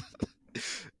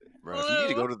 Bro, if you need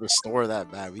to go to the store that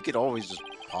bad, we could always just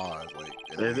pause, like...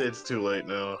 You know? It's too late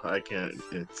now. I can't.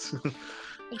 It's...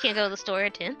 You can't go to the store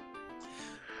at 10?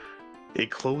 It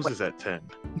closes at 10.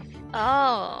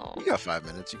 Oh. You got 5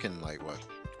 minutes. You can, like, what?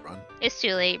 Run? It's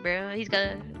too late, bro.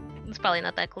 It's probably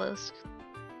not that close.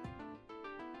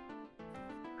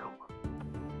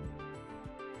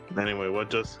 Anyway,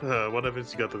 what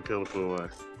evidence you got to kill for away?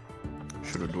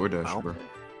 Should have DoorDash, Well, bro.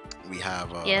 We have,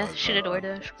 Yeah, should have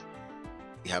DoorDash.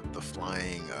 We have the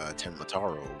flying,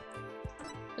 Tenmataro.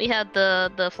 We had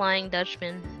the Flying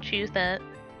Dutchman. Choose that.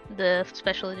 The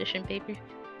special edition paper.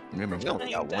 Yeah, man. We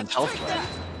only got one health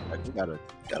left. Like, we gotta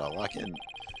lock in.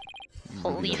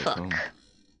 Holy gotta fuck. come.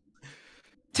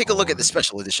 Take a look at the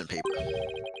special edition paper.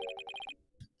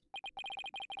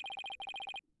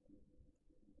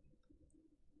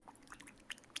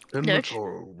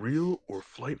 Tenmataro, real or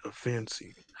flight of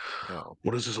fancy? Oh,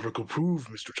 What does this article prove,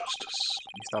 Mr. Justice?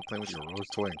 you stop playing with your rose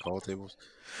toy and call tables.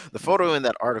 The photo in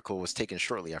that article was taken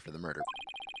shortly after the murder.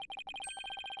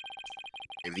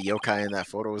 If the yokai in that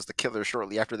photo was the killer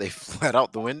shortly after they fled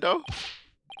out the window?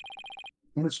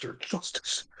 Mr.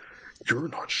 Justice, You're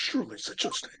not surely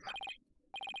suggesting.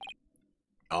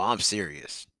 Oh, I'm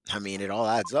serious. I mean, it all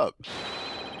adds up.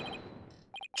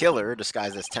 Killer,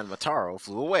 disguised as Tenmataro,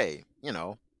 flew away, you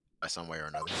know, by some way or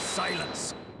another.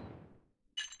 Silence.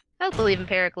 I don't believe in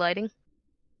paragliding.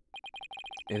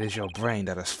 It is your brain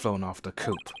that has flown off the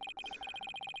coop.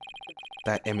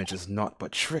 That image is naught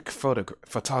but trick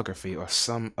photography or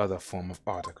some other form of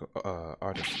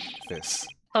artifice.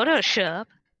 Photoshop?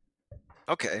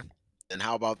 Okay, then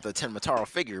how about the Tenmataro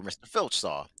figure Mr. Filch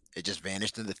saw? It just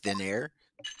vanished into thin air?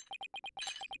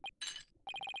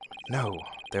 No,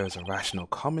 there is a rational,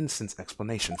 common-sense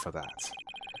explanation for that.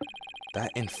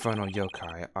 That infernal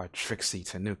yokai our Trixie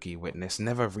Tanuki witness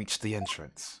never reached the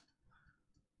entrance.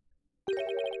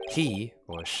 He,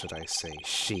 or should I say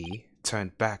she,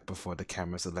 turned back before the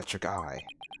camera's electric eye.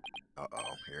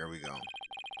 Uh-oh, here we go.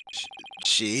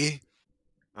 She?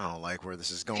 I don't like where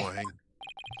this is going.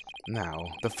 Now,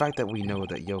 the fact that we know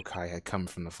that yokai had come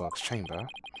from the Fox Chamber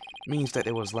means that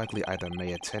it was likely either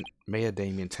Mayor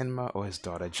Damien Tenma or his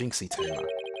daughter Jinxie Tenma.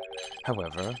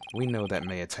 However, we know that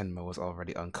Mayor Tenma was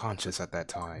already unconscious at that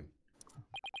time.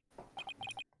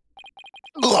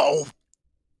 Low!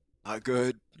 Not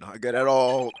good. Not good at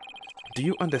all. Do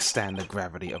you understand the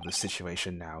gravity of the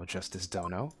situation now, Justice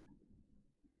Dono?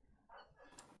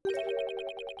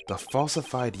 The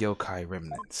falsified yokai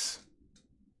remnants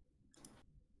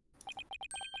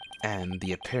and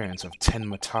the appearance of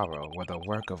Tenmataro were the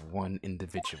work of one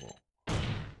individual.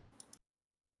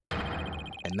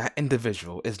 And that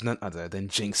individual is none other than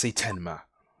Jinxie Tenma.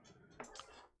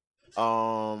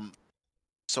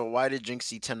 So why did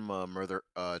Jinxie Tenma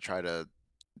try to...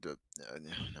 never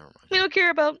mind. We don't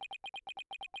care about.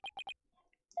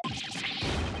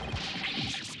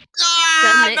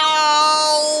 Ah,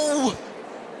 no!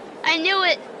 I knew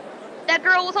it! That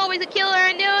girl was always a killer,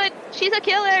 I knew it! She's a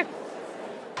killer!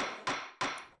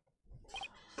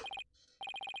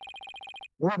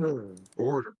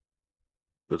 Order.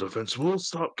 The defense will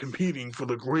stop competing for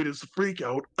the greatest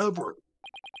freakout ever.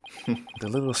 The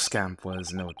little scamp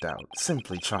was, no doubt,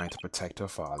 simply trying to protect her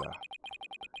father.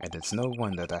 And it's no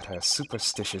wonder that her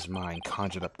superstitious mind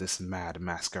conjured up this mad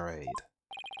masquerade.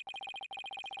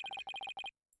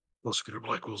 Prosecutor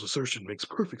Blackwell's assertion makes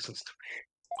perfect sense to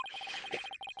me.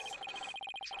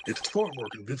 It's far more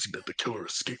convincing that the killer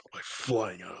escaped by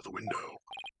flying out of the window.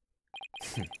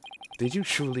 Did you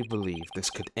truly believe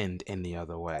this could end any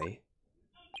other way?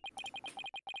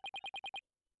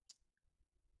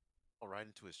 Fall right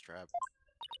into his trap.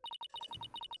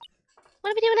 What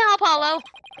do we do now, Apollo?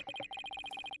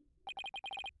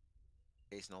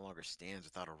 Case no longer stands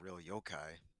without a real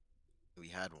yokai. We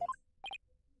had one.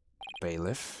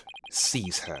 Bailiff,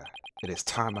 seize her. It is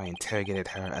time I interrogated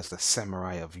her as the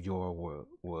samurai of your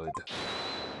wood.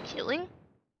 Killing?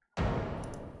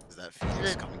 Is that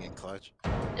Phoenix coming in clutch?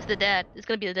 It's the dad. It's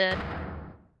gonna be the dad.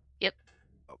 Yep.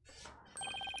 Oh.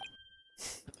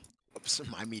 Oops,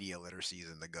 my media literacy is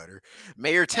in the gutter.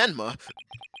 Mayor Tenma!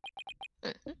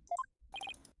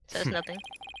 Says nothing.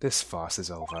 This farce is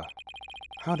over.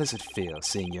 How does it feel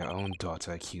seeing your own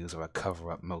daughter accused of a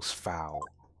cover-up most foul?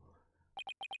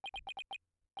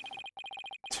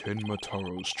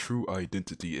 Tenmataro's true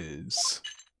identity is...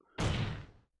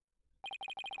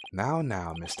 Now,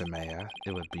 Mr. Mayor,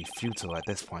 it would be futile at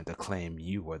this point to claim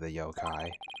you were the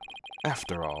yokai.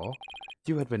 After all,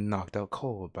 you had been knocked out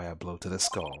cold by a blow to the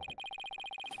skull.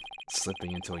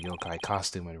 Slipping into a yokai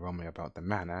costume and roaming about the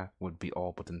manor would be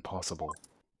all but impossible.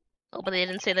 Oh, but they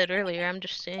didn't say that earlier, I'm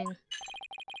just saying.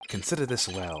 Consider this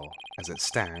well. As it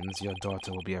stands, your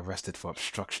daughter will be arrested for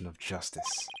obstruction of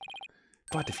justice.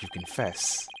 But if you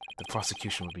confess, the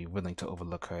prosecution will be willing to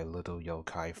overlook her little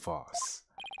yokai farce.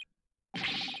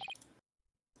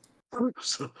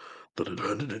 So, the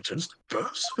defendant intends to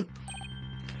confess?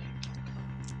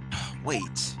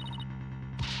 Wait.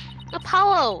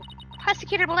 Apollo!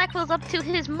 Prosecutor Blackwell's up to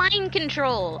his mind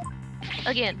control!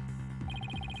 Again.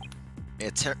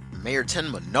 Mayor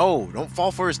Tenma, no! Don't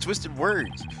fall for his twisted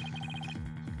words!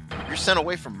 If you're sent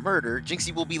away from murder,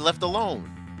 Jinxie will be left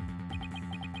alone.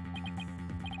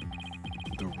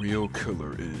 The real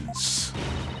killer is...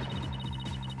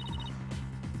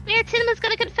 Mayor Tenma's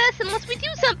gonna confess unless we do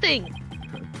something!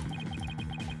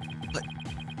 But...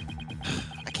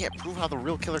 I can't prove how the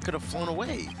real killer could have flown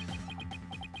away.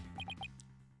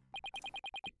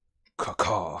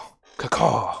 Caw.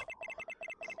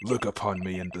 Look upon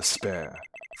me in despair,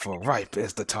 for ripe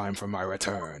is the time for my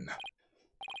return.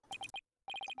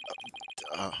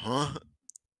 Uh-huh.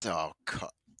 Oh,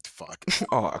 fuck.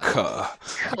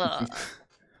 Oh,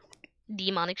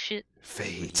 Demonic shit.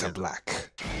 Fade to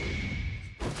black.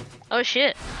 Oh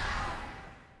shit.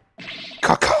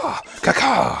 Caw!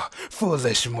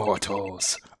 Foolish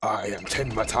mortals, I am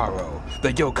Tenmataro,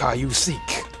 the yokai you seek.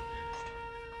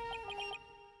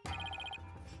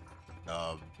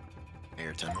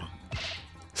 Mayor Tenma.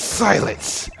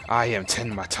 Silence! I am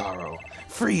Tenmataro,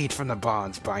 freed from the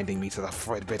bonds binding me to the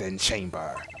forbidden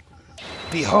chamber.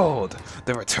 Behold,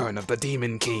 the return of the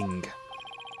Demon King.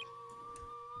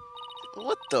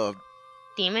 What the?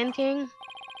 Demon King?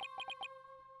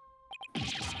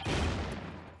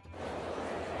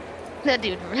 That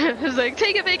dude was like,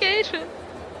 take a vacation.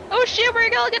 Oh shit, we're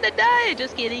all gonna die.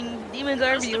 Just kidding. Demons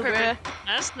are real, bruh.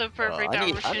 That's the perfect I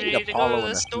opportunity need to go Apollo to the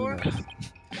and store. Athena.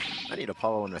 I need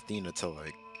Apollo and Athena to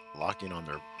like lock in on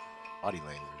their body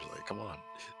language. Like, come on.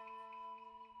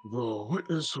 The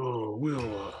witness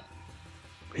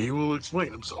he will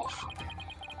explain himself.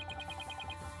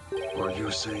 Are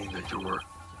you saying that you were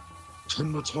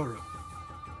Tenmataro,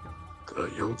 the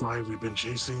yokai we've been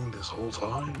chasing this whole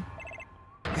time?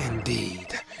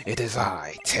 Indeed, it is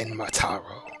I,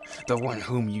 Tenmataro, the one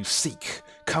whom you seek,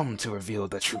 come to reveal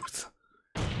the truth.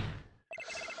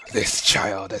 This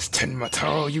child is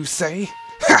Tenmataro, you say?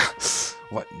 Ha!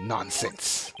 What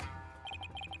nonsense.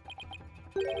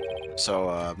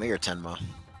 So, Mayor Tenma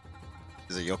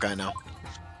is a yokai now.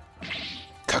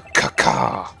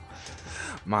 Ka-ka-ka!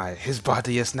 His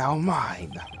body is now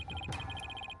mine.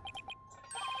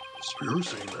 So you're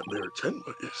saying that Mayor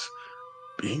Tenma is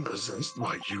being possessed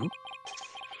by you?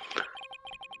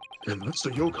 And that's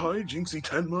the yokai Jinxie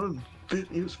Tenma and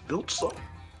Destinies built stuff?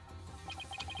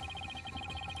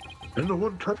 And the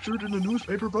one captured in the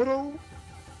newspaper photo?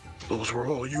 Those were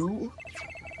all you?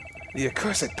 The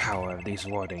accursed power of these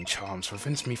warding charms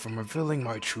prevents me from revealing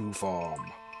my true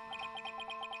form.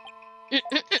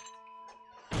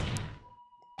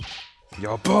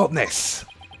 Your boldness!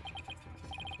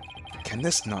 Can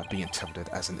this not be interpreted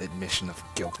as an admission of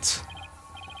guilt?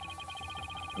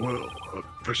 Well, a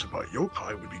confession by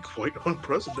yokai would be quite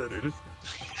unprecedented.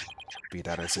 Be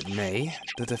that as it may,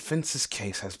 the defense's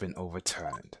case has been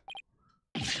overturned.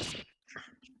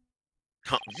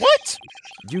 Huh, what?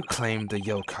 You claim the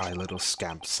yokai little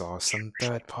scamp saw some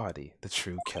third party, the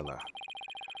true killer.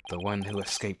 The one who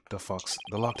escaped the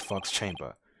locked fox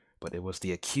chamber, but it was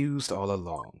the accused all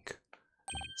along.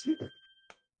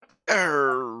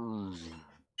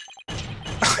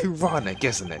 Ironic,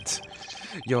 isn't it?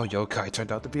 Your yokai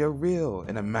turned out to be a real,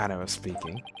 in a manner of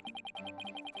speaking.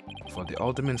 For the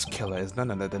Alderman's killer is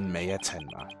none other than Mayor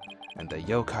Tenma, and the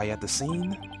yokai at the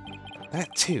scene?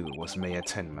 That too was Mayor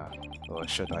Tenma, or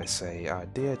should I say, our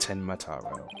dear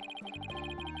Tenmataro.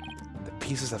 The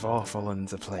pieces have all fallen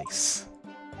into place.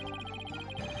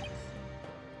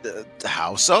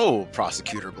 How so,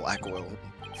 Prosecutor Blackwell?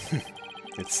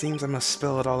 It seems I must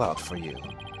spell it all out for you.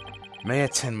 Mayor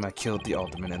Tenma killed the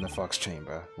Alderman in the Fox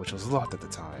Chamber, which was locked at the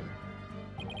time.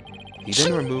 He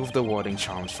then removed the warding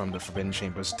charms from the Forbidden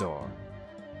Chamber's door,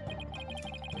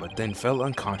 but then fell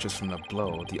unconscious from the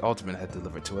blow the Alderman had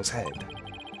delivered to his head.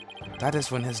 That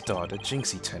is when his daughter,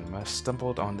 Jinxie Tenma,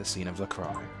 stumbled on the scene of the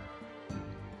crime.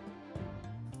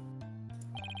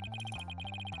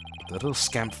 The little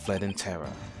scamp fled in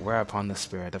terror, whereupon the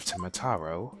spirit of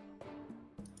Tenmataro,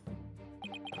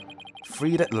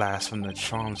 freed at last from the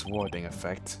charm's warding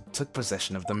effect, took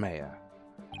possession of the mayor.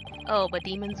 Oh, but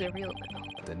demons are real now.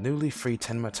 The newly freed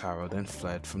Tenmataro then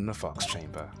fled from the Fox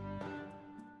Chamber.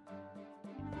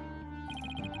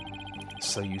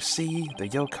 So you see, the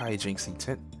yokai Jinxie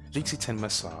Tenma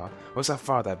saw was her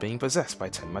father being possessed by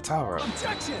Tenmataro.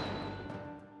 Objection!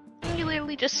 Can you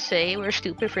literally just say we're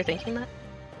stupid for thinking that?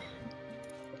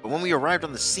 But when we arrived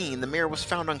on the scene, the mayor was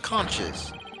found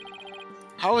unconscious.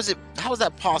 How is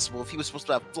that possible if he was supposed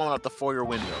to have flown out the foyer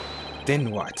window?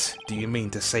 Then what? Do you mean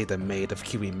to say the maid of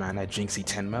Kiwi Manor, Jinxie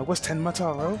Tenma, was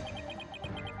Tenmataro?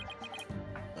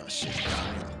 Oh shit.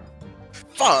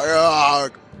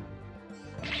 Fuck!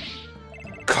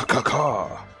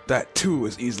 Ka-ka-ka! That too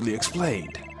is easily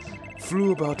explained.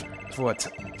 Flew about for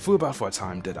a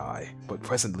time did I, but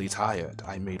presently tired,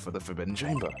 I made for the Forbidden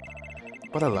Chamber.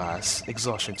 But alas,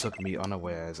 exhaustion took me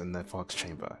unawares in the Fox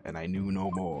Chamber, and I knew no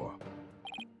more.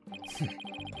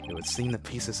 It would seem the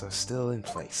pieces are still in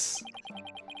place.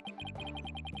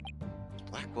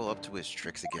 Blackwell up to his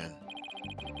tricks again.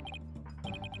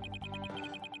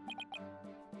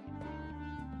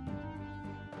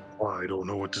 I don't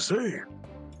know what to say.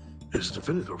 Is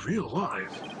definitive real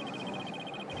alive?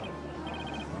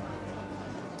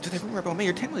 So the rumor about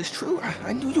Mayor Tenma is true?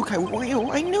 I knew yokai were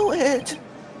real. I knew it.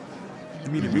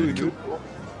 You mean it really good?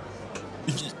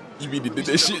 You mean it did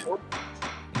that shit?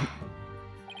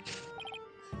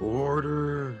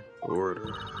 Order.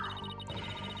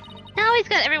 Now he's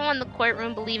got everyone in the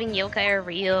courtroom believing yokai are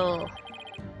real.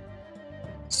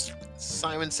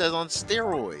 Simon says, on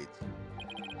steroids.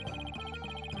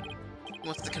 He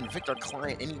wants to convict our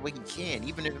client any way he can,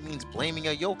 even if it means blaming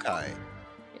a yokai.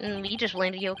 And we just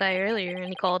blamed a yokai earlier, and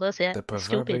he called us The stupid.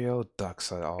 proverbial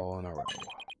ducks are all in a row.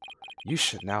 You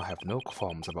should now have no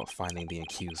qualms about finding the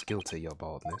accused guilty, your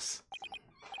baldness.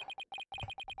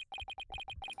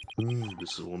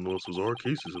 This is one of the most bizarre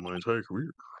cases in my entire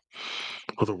career.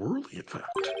 Otherworldly, in fact.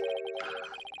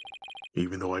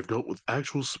 Even though I've dealt with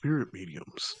actual spirit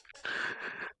mediums.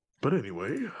 But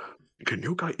anyway, can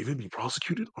yokai even be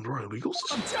prosecuted under our legal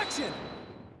system? Objection!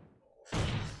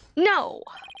 No!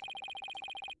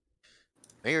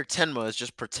 Mayor Tenma is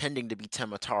just pretending to be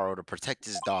Temataro to protect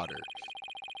his daughter.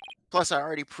 Plus, I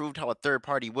already proved how a third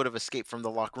party would have escaped from the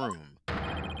locked room.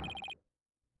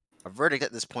 A verdict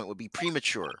at this point would be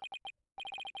premature.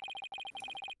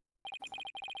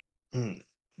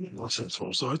 Since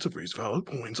both sides have raised valid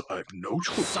points, I have no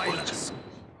choice but to.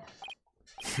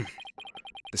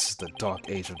 This is the dark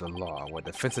age of the law, where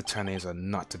defense attorneys are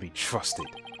not to be trusted.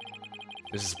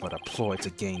 This is but a ploy to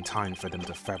gain time for them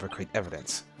to fabricate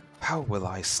evidence. How will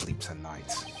I sleep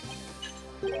tonight?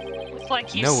 It's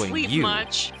like you Knowing sleep you.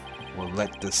 much. Will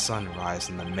let the sun rise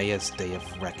on the mayor's day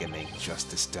of reckoning,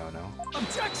 Justice Dono.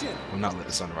 Objection! Will not let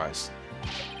the sun rise.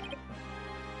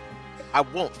 I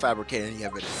won't fabricate any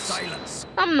evidence. Silence!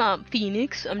 I'm not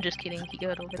Phoenix. I'm just kidding. He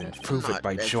got over Then that. prove it Not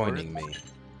by Edgeworth. joining me.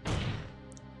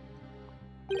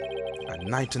 A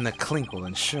night in the clink will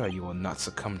ensure you will not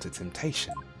succumb to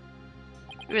temptation.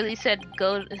 Really said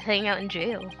go hang out in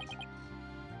jail.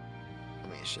 I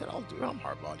mean, shit, I'll do it. I'm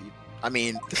hard-bodied. I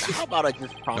mean, how about I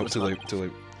just No, promise? too late, too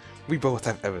late. We both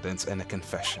have evidence and a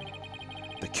confession.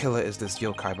 The killer is this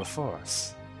yokai before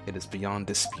us. It is beyond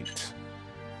dispute.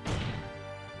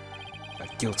 A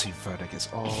guilty verdict is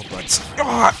all but...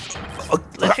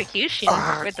 Electrocution?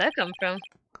 Where'd that come from?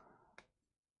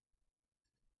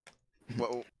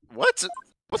 What?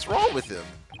 What's wrong with him?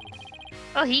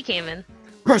 Oh, he came in.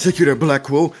 Prosecutor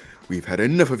Blackwell, we've had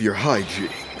enough of your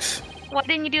hijinks. Why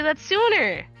didn't you do that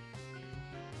sooner?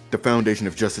 The foundation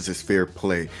of justice is fair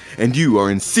play, and you are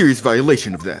in serious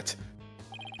violation of that.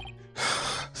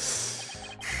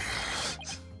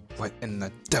 What in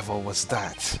the devil was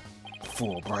that?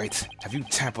 Fool, Wright. Have you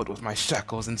tampered with my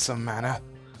shackles in some manner?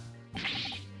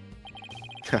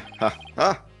 Ha ha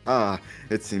ha ha!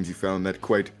 It seems you found that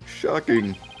quite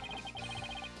shocking.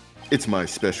 It's my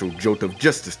special jolt of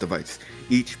justice device.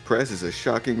 Each press is a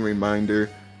shocking reminder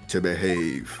to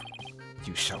behave.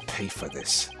 You shall pay for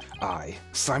this. I,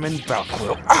 Simon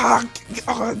Balquill.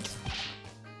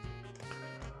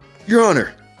 Your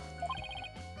Honor!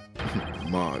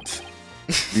 Mods.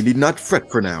 You need not fret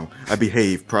for now. I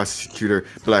behave. Prosecutor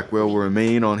Blackwell will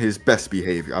remain on his best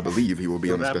behavior. I believe he will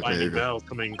be on his That best binding behavior. battle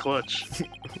coming clutch.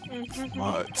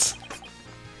 Mods.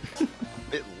 A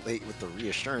bit late with the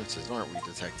reassurances, aren't we,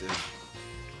 Detective?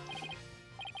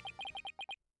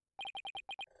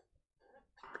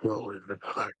 Well, in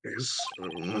that case,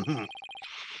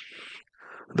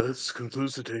 that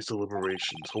concludes today's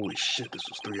deliberations. Holy shit, this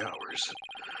was 3 hours.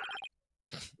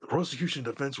 The prosecution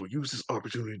and defense will use this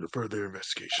opportunity to further their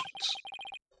investigations.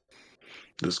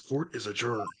 This court is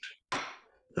adjourned,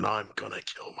 and I'm gonna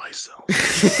kill myself.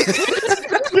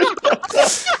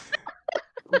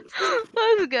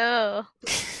 Let's go.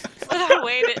 What a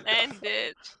way to end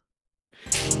it.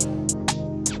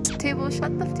 Table,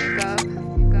 shut the fuck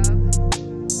up.